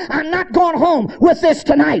know what? I'm not going home with this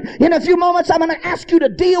tonight. In a few moments, I'm going to ask you to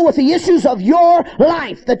deal with the issues of your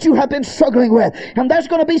life that you have been struggling with. And there's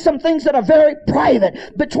going to be some things that are very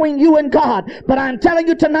private between you and God. But I'm telling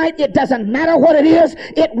you tonight, it doesn't matter what it is.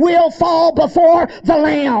 It will fall before the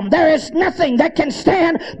Lamb. There is nothing that can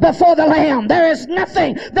stand before the Lamb. There is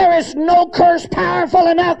nothing. There is no curse powerful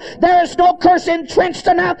enough. There is no curse entrenched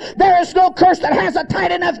enough. There is no curse that has a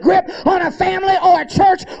tight enough grip on a family or a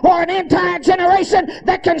church or an entire generation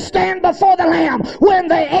that can stand before the Lamb. When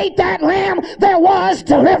they ate that lamb, there was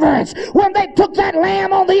deliverance. When they took that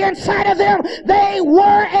lamb on the inside of them, they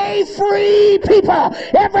were a free people.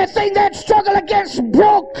 Everything that struggled against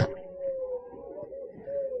broke.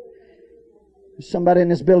 There's somebody in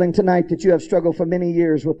this building tonight that you have struggled for many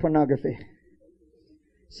years with pornography.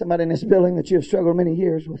 Somebody in this building that you have struggled many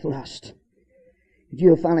years with lust.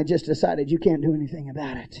 You have finally just decided you can't do anything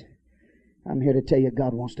about it. I'm here to tell you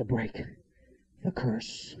God wants to break the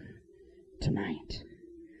curse tonight.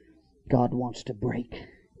 God wants to break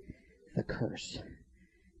the curse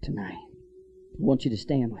tonight. I want you to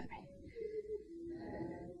stand with me.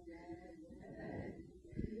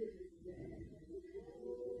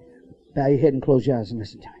 Bow your head and close your eyes and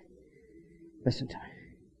listen to me. Listen to me.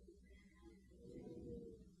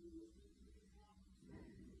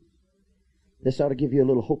 This ought to give you a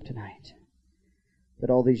little hope tonight. That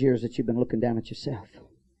all these years that you've been looking down at yourself,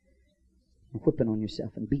 and whipping on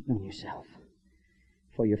yourself and beating on yourself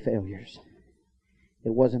for your failures, it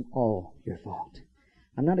wasn't all your fault.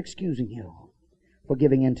 I'm not excusing you for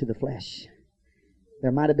giving in to the flesh.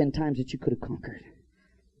 There might have been times that you could have conquered.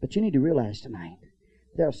 But you need to realize tonight,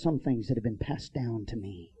 there are some things that have been passed down to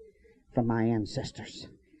me from my ancestors.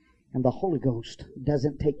 And the Holy Ghost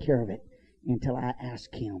doesn't take care of it until I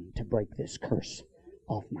ask Him to break this curse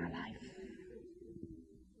off my life.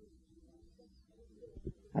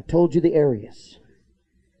 I told you the areas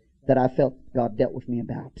that I felt God dealt with me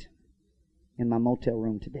about in my motel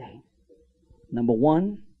room today. Number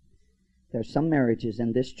one, there's some marriages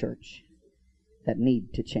in this church that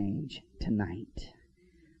need to change tonight.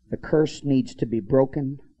 The curse needs to be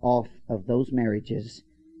broken off of those marriages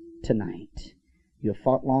tonight. You have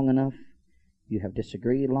fought long enough, you have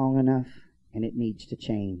disagreed long enough, and it needs to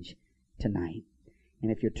change tonight.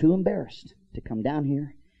 And if you're too embarrassed to come down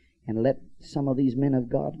here and let some of these men of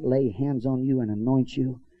God lay hands on you and anoint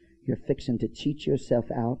you, you're fixing to cheat yourself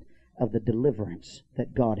out of the deliverance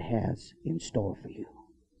that God has in store for you.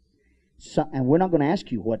 So, and we're not going to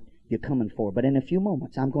ask you what you're coming for, but in a few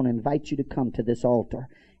moments I'm going to invite you to come to this altar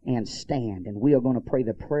and stand, and we are going to pray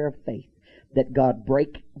the prayer of faith that God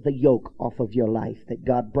break the yoke off of your life, that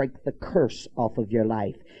God break the curse off of your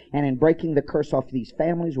life. And in breaking the curse off these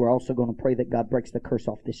families, we're also going to pray that God breaks the curse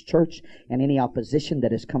off this church and any opposition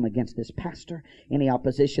that has come against this pastor, any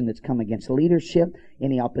opposition that's come against leadership,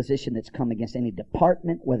 any opposition that's come against any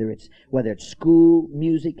department, whether it's school,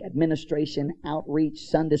 music, administration, outreach,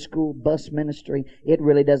 Sunday school, bus ministry. It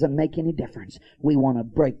really doesn't make any difference. We want to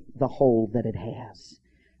break the hold that it has.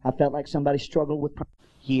 I felt like somebody struggled with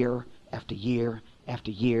year after year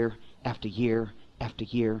after year after year after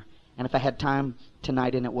year. And if I had time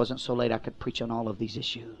tonight and it wasn't so late, I could preach on all of these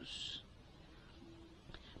issues.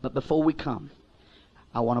 But before we come,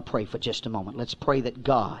 I want to pray for just a moment. Let's pray that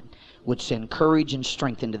God would send courage and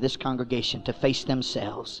strength into this congregation to face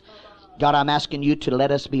themselves. God, I'm asking you to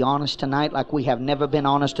let us be honest tonight like we have never been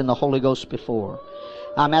honest in the Holy Ghost before.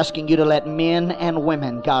 I'm asking you to let men and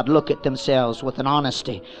women, God, look at themselves with an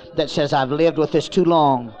honesty that says, I've lived with this too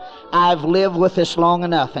long. I've lived with this long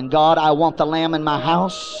enough. And God, I want the lamb in my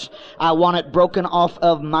house. I want it broken off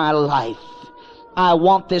of my life. I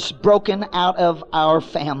want this broken out of our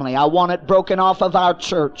family. I want it broken off of our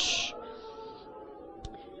church.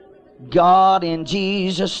 God, in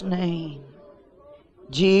Jesus' name.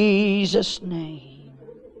 Jesus' name.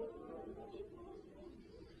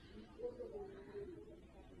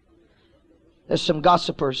 There's some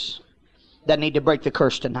gossipers that need to break the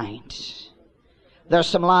curse tonight. There's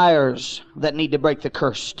some liars that need to break the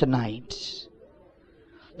curse tonight.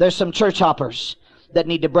 There's some church hoppers that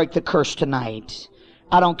need to break the curse tonight.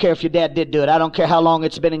 I don't care if your dad did do it. I don't care how long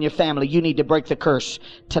it's been in your family. You need to break the curse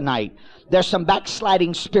tonight. There's some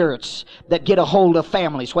backsliding spirits that get a hold of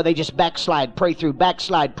families where they just backslide, pray through,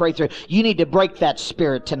 backslide, pray through. You need to break that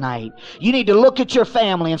spirit tonight. You need to look at your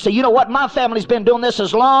family and say, you know what? My family's been doing this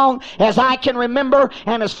as long as I can remember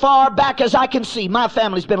and as far back as I can see. My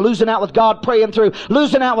family's been losing out with God, praying through,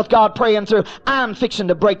 losing out with God, praying through. I'm fixing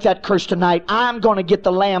to break that curse tonight. I'm going to get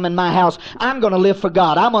the lamb in my house. I'm going to live for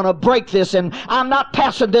God. I'm going to break this, and I'm not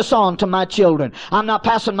passing this on to my children. I'm not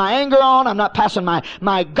passing my anger on. I'm not passing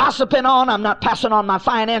my gossiping on. I'm not passing on my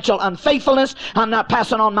financial unfaithfulness. I'm not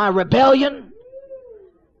passing on my rebellion.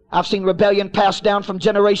 I've seen rebellion passed down from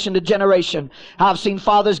generation to generation. I've seen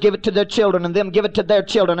fathers give it to their children and them give it to their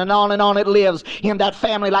children, and on it lives in that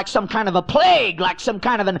family like some kind of a plague, like some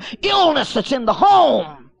kind of an illness that's in the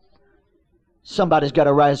home. Somebody's got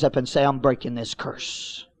to rise up and say, I'm breaking this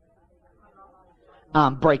curse.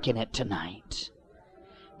 I'm breaking it tonight.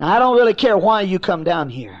 Now, I don't really care why you come down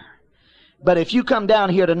here. But if you come down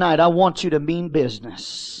here tonight, I want you to mean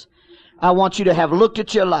business. I want you to have looked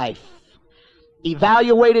at your life,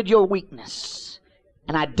 evaluated your weakness,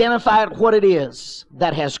 and identified what it is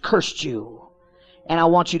that has cursed you. And I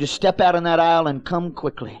want you to step out in that aisle and come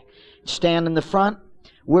quickly. Stand in the front.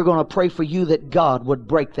 We're going to pray for you that God would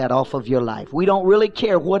break that off of your life. We don't really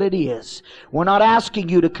care what it is. We're not asking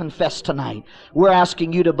you to confess tonight. We're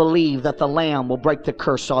asking you to believe that the Lamb will break the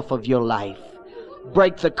curse off of your life.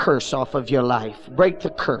 Break the curse off of your life. Break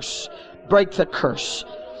the curse. Break the curse.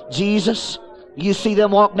 Jesus, you see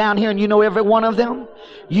them walk down here and you know every one of them?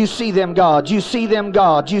 You see them, God. You see them,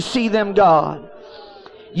 God. You see them, God.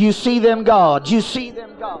 You see them, God. You see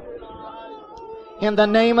them, God. In the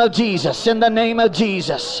name of Jesus. In the name of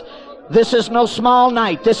Jesus. This is no small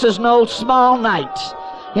night. This is no small night.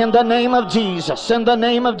 In the name of Jesus. In the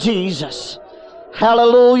name of Jesus.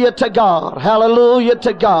 Hallelujah to God. Hallelujah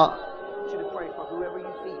to God.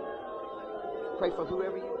 Pray for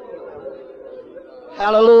whoever you feel.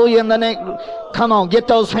 Hallelujah in the name. Come on, get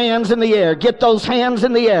those hands in the air. Get those hands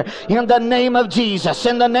in the air. In the name of Jesus.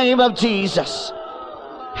 In the name of Jesus.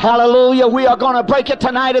 Hallelujah. We are going to break it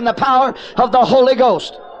tonight in the power of the Holy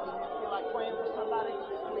Ghost. If you feel like praying for somebody,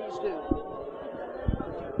 please do.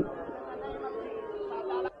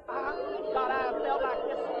 God, I have felt like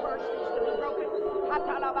this curse needs to be broken.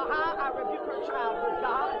 I rebuke her childhood,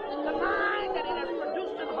 God. The mind that it has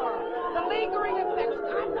produced in her. The lingering effects.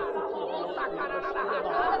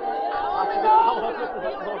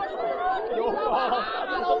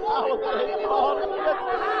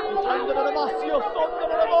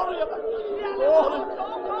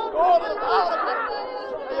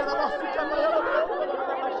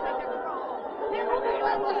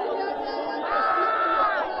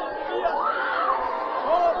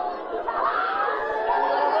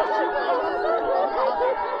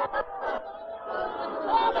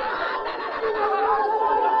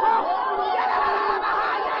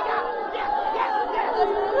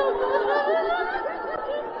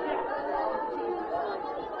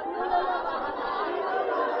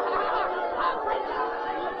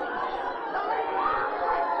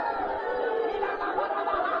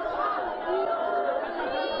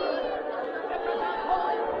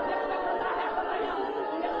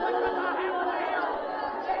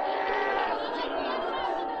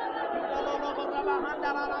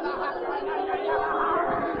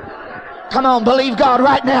 Come on, believe God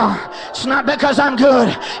right now. It's not because I'm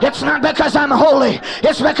good. It's not because I'm holy.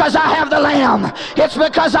 It's because I have the Lamb. It's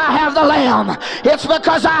because I have the Lamb. It's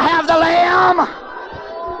because I have the Lamb.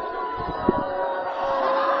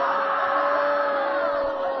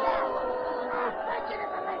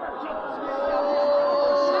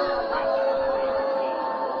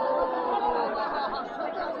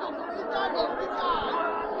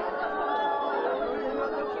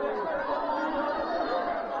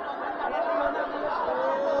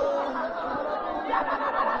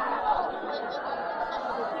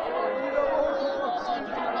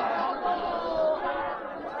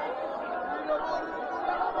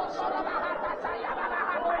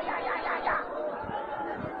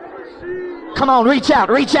 Come on, reach out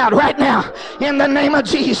right now in the name of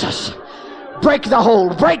Jesus. Break the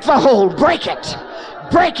hold, break the hold, break it,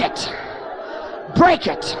 break it, break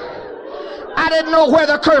it. I didn't know where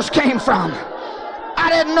the curse came from.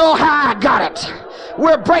 I didn't know how I got it.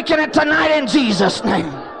 We're breaking it tonight in Jesus'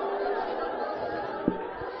 name.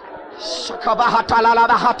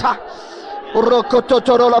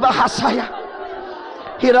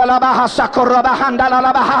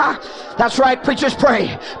 That's right, preachers,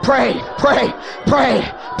 pray, pray, pray,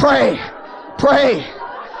 pray, pray, pray.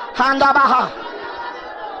 Handabaha. I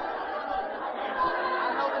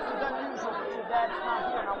know this is unusual, but your dad's not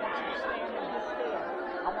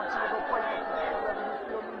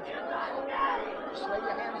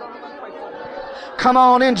Come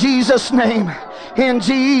on, in Jesus' name. In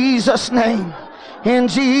Jesus' name. In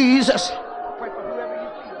Jesus. Pray for whoever you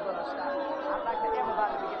feel, Brother Scott. I'd like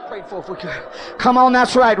everybody to get prayed for if we could. Come on,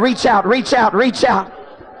 that's right. Reach out, reach out, reach out.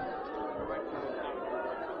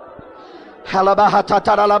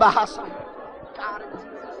 Halabahatataralabahasa. God, in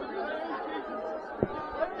Jesus' name.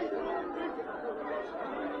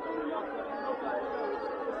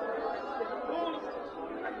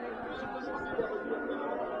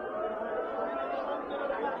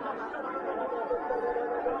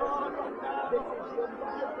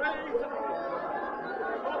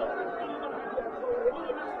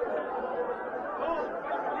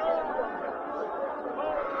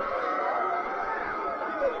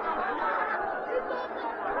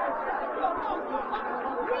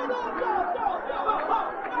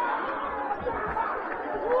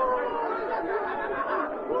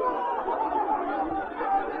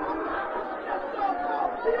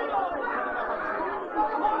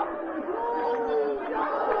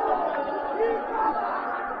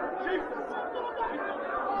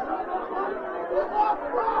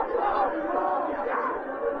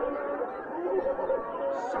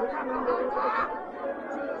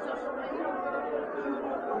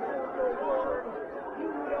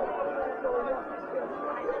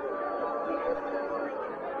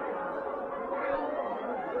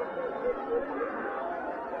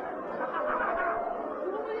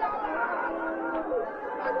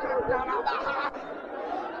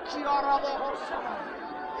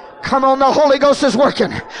 Come on, the Holy Ghost is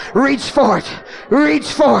working. Reach for it. Reach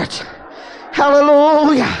for it.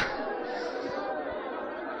 Hallelujah.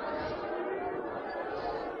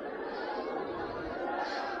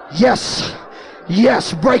 Yes.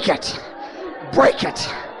 Yes. Break it. Break it.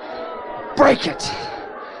 Break it.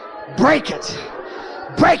 Break it.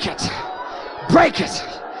 Break it. Break it.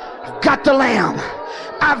 I've got the lamb.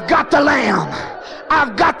 I've got the lamb.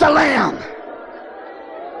 I've got the lamb.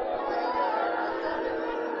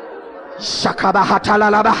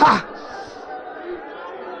 Shakabahatalalabaha.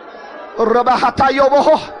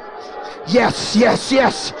 Rabahatayoboho. Yes, yes,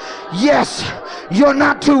 yes, yes. You're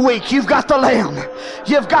not too weak. You've got the lamb.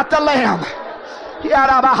 You've got the lamb.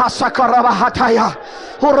 Yarabahasakarabahataya.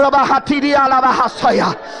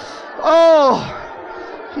 Urabahatidialabahasaya. Oh,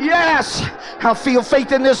 yes. I feel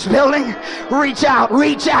faith in this building. Reach out,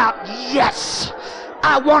 reach out. Yes.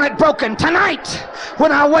 I want it broken tonight.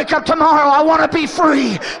 When I wake up tomorrow, I want to be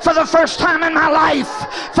free for the first time in my life.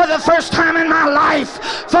 For the first time in my life.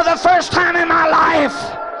 For the first time in my life.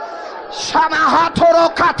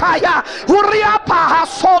 Shamahatoro kataya uriapa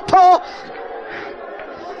hasoto.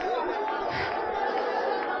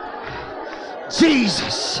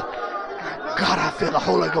 Jesus. God, I feel the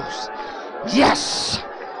Holy Ghost. Yes.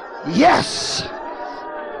 Yes.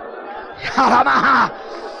 Haramaha.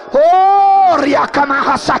 Oh,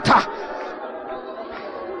 riakamahasata.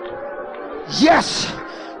 Yes,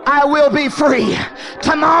 I will be free.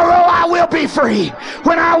 Tomorrow I will be free.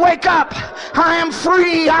 When I wake up, I am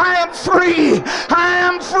free. I am free. I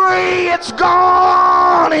am free. It's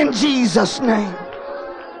gone in Jesus' name.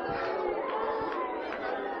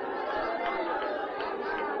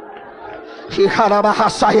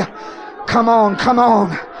 Come on, come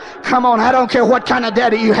on. Come on, I don't care what kind of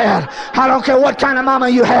daddy you had. I don't care what kind of mama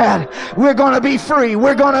you had. We're going to be free.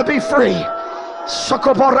 We're going to be free.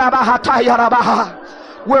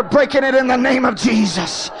 We're breaking it in the name of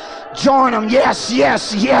Jesus. Join them. Yes,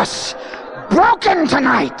 yes, yes. Broken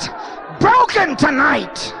tonight. Broken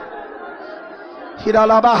tonight.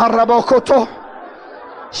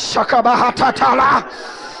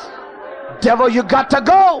 Devil, you got to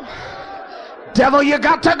go. Devil, you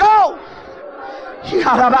got to go.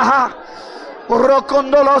 Harabaha,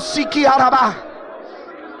 Rokondolo Siki Haraba,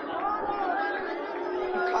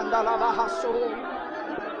 Kandalabaha So.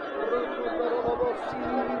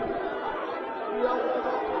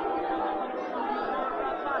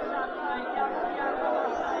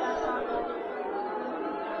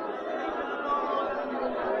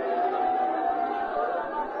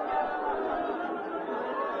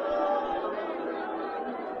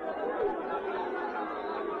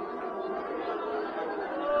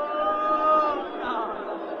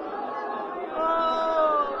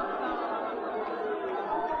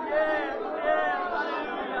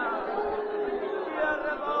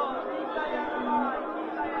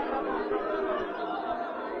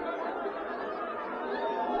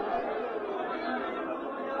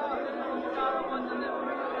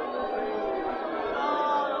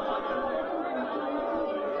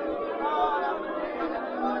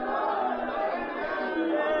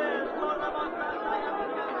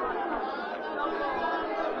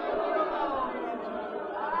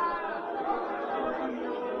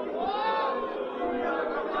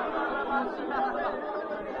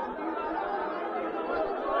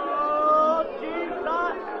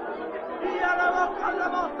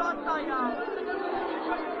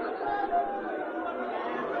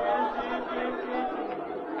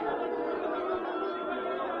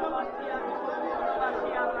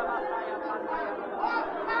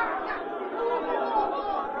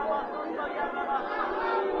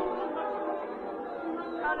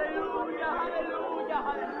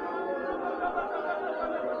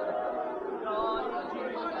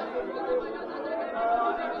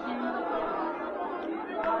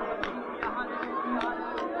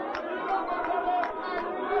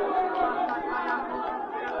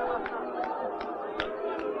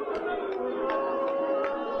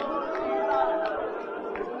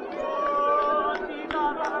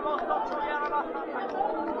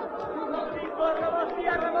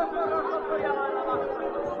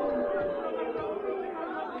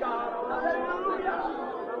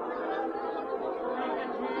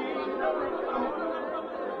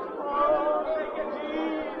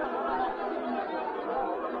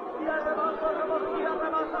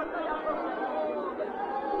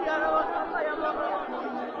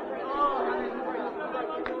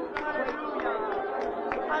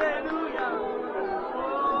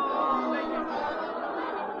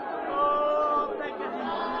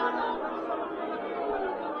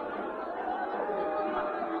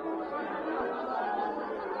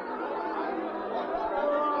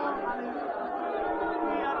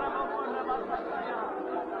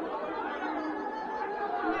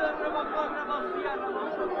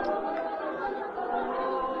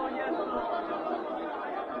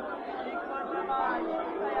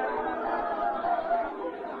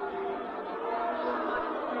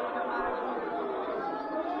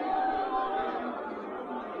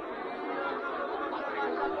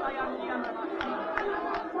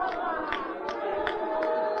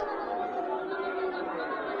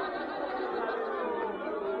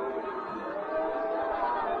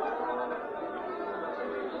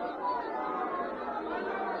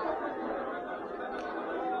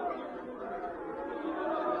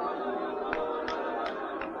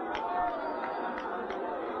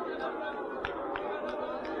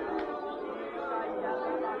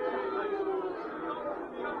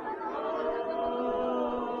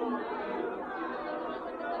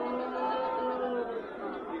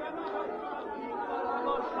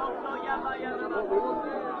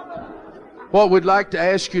 What we'd like to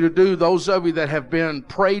ask you to do, those of you that have been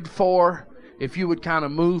prayed for, if you would kind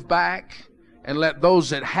of move back and let those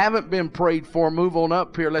that haven't been prayed for move on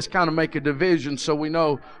up here. Let's kind of make a division so we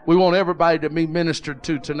know we want everybody to be ministered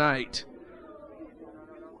to tonight.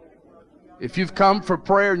 If you've come for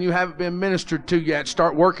prayer and you haven't been ministered to yet,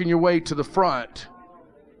 start working your way to the front.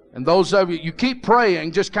 And those of you, you keep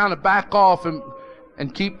praying, just kind of back off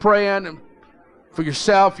and keep praying for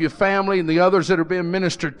yourself, your family, and the others that are being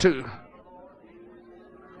ministered to.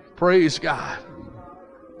 Praise God.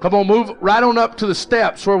 Come on, move right on up to the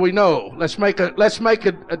steps where we know. Let's make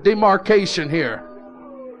a demarcation here.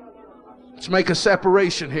 Let's make a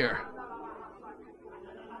separation here.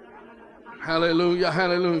 Hallelujah,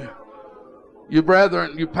 hallelujah. You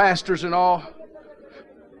brethren, you pastors and all,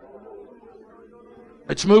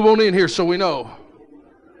 let's move on in here so we know.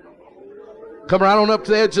 Come right on up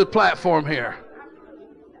to the edge of the platform here.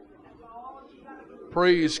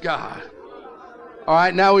 Praise God. All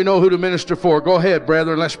right, now we know who to minister for. Go ahead,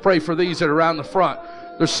 brethren. Let's pray for these that are around the front.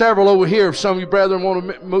 There's several over here. If some of you brethren want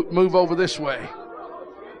to move over this way.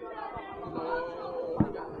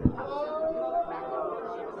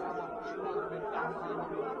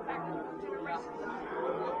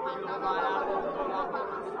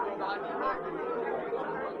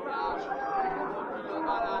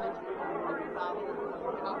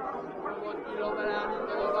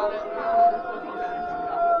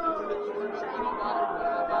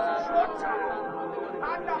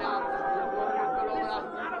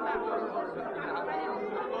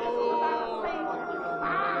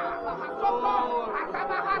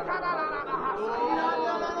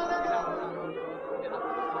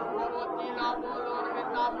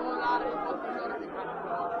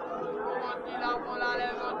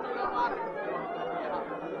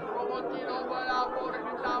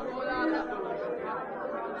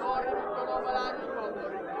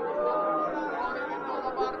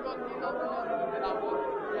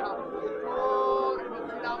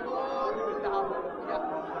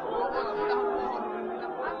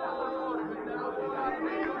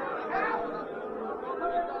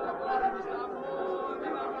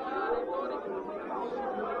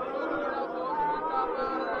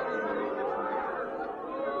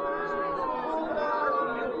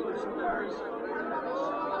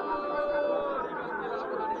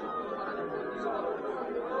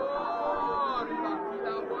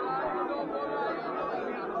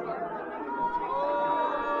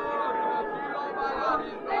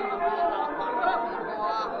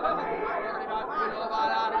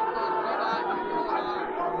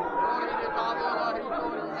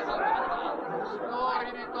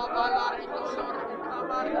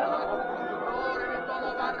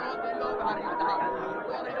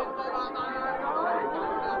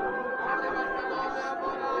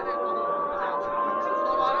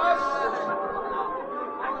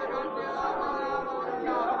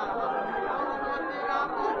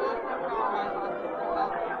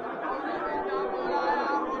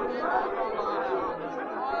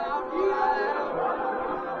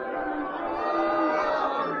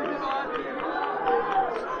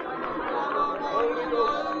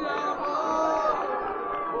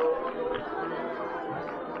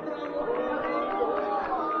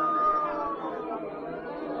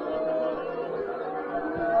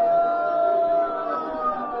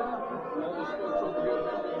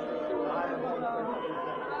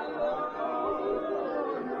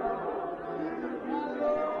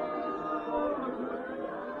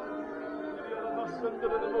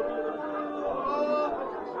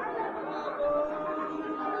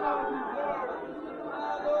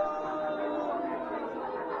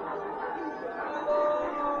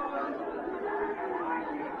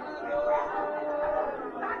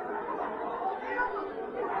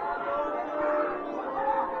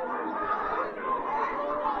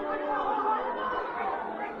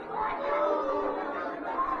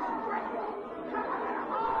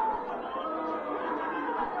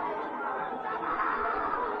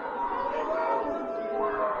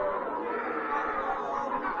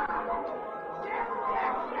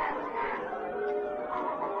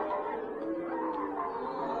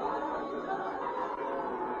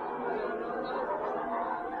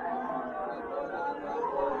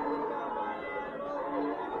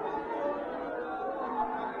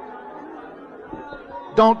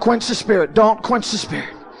 Don't quench the Spirit. Don't quench the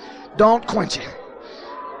Spirit. Don't quench it.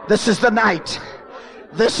 This is the night.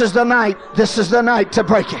 This is the night. This is the night to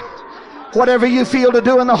break it. Whatever you feel to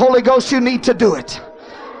do in the Holy Ghost, you need to do it.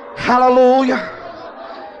 Hallelujah.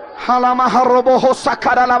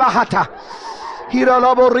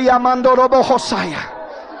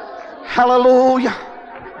 Hallelujah.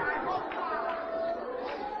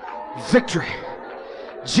 Victory.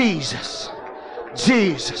 Jesus.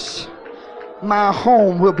 Jesus. My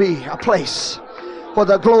home will be a place where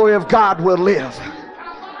the glory of God will live.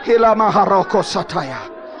 I'm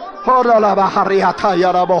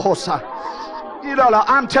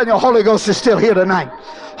telling you, Holy Ghost is still here tonight.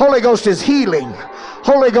 Holy Ghost is healing.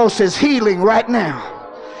 Holy Ghost is healing right now.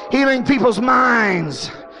 Healing people's minds.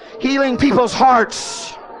 Healing people's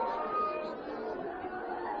hearts.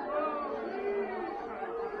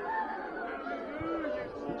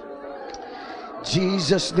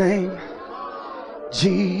 Jesus' name.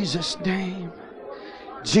 Jesus' name.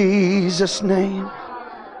 Jesus' name.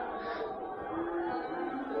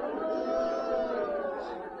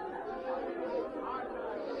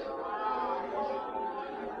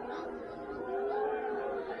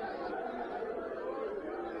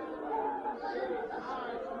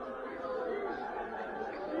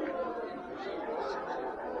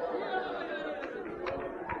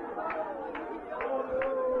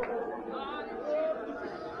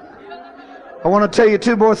 I want to tell you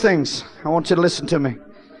two more things. I want you to listen to me.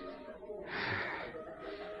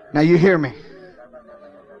 Now you hear me.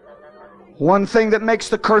 One thing that makes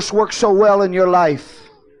the curse work so well in your life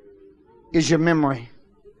is your memory.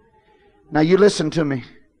 Now you listen to me.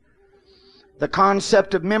 The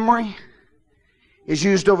concept of memory is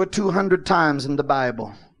used over 200 times in the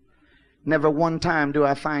Bible. Never one time do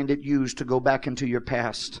I find it used to go back into your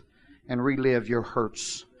past and relive your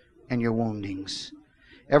hurts and your woundings.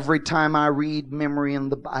 Every time I read memory in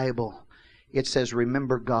the Bible, it says,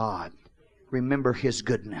 remember God. Remember His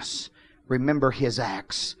goodness. Remember His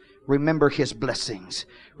acts. Remember His blessings.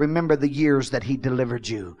 Remember the years that He delivered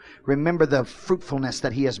you. Remember the fruitfulness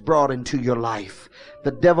that He has brought into your life.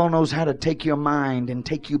 The devil knows how to take your mind and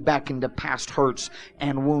take you back into past hurts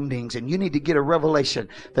and woundings. And you need to get a revelation.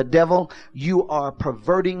 The devil, you are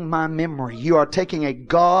perverting my memory. You are taking a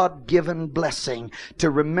God-given blessing to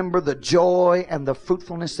remember the joy and the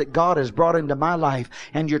fruitfulness that God has brought into my life.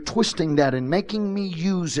 And you're twisting that and making me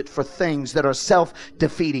use it for things that are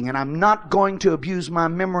self-defeating. And I'm not going to abuse my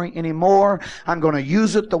memory anymore. I'm going to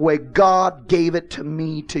use it the way God gave it to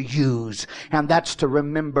me to use. And that's to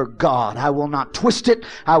remember God. I will not twist it.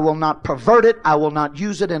 I will not pervert it. I will not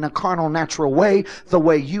use it in a carnal, natural way, the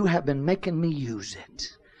way you have been making me use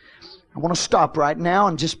it. I want to stop right now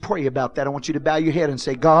and just pray about that. I want you to bow your head and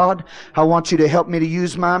say, God, I want you to help me to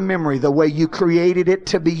use my memory the way you created it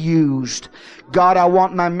to be used. God, I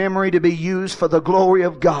want my memory to be used for the glory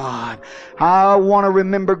of God. I want to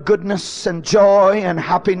remember goodness and joy and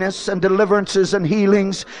happiness and deliverances and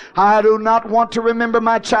healings. I do not want to remember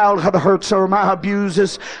my childhood hurts or my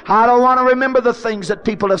abuses. I don't want to remember the things that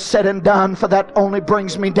people have said and done, for that only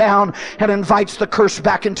brings me down and invites the curse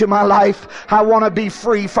back into my life. I want to be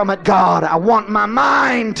free from it, God. I want my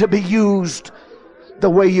mind to be used the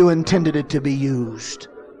way you intended it to be used.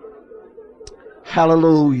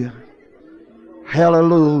 Hallelujah.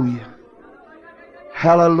 Hallelujah.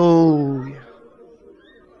 Hallelujah.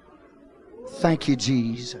 Thank you,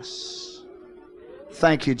 Jesus.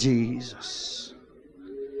 Thank you, Jesus.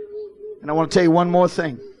 And I want to tell you one more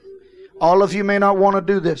thing. All of you may not want to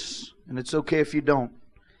do this, and it's okay if you don't,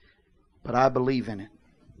 but I believe in it.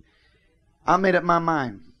 I made up my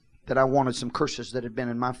mind that I wanted some curses that had been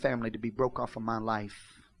in my family to be broke off of my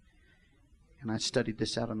life. And I studied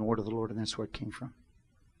this out in the Word of the Lord, and that's where it came from.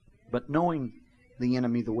 But knowing the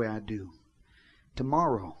enemy the way I do,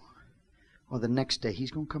 tomorrow or the next day,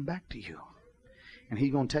 he's going to come back to you. And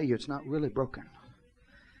he's going to tell you it's not really broken.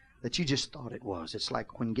 That you just thought it was. It's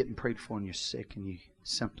like when getting prayed for and you're sick and your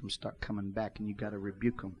symptoms start coming back and you got to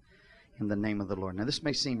rebuke them in the name of the Lord. Now this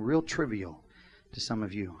may seem real trivial to some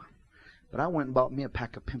of you, but I went and bought me a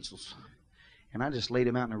pack of pencils and I just laid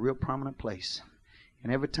them out in a real prominent place.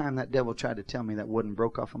 And every time that devil tried to tell me that wasn't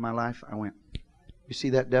broke off of my life, I went, you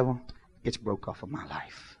see that, devil? It's broke off of my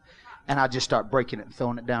life. And I'd just start breaking it and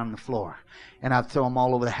throwing it down on the floor. And I'd throw them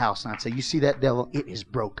all over the house. And I'd say, you see that, devil? It is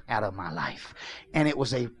broke out of my life. And it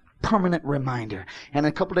was a permanent reminder. And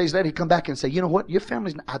a couple days later, he'd come back and say, you know what? Your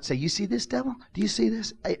family's... I'd say, you see this, devil? Do you see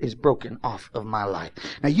this? It is broken off of my life.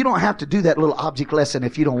 Now, you don't have to do that little object lesson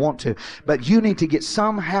if you don't want to. But you need to get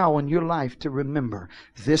somehow in your life to remember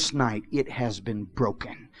this night, it has been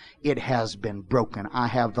broken. It has been broken. I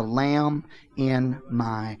have the Lamb in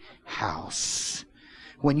my house.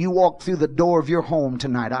 When you walk through the door of your home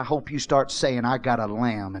tonight, I hope you start saying, I got a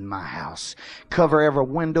lamb in my house. Cover every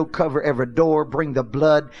window, cover every door, bring the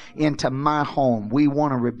blood into my home. We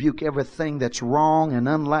want to rebuke everything that's wrong and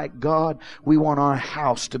unlike God. We want our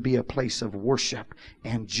house to be a place of worship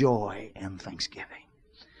and joy and thanksgiving.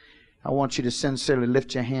 I want you to sincerely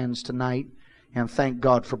lift your hands tonight and thank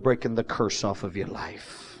God for breaking the curse off of your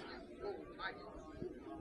life.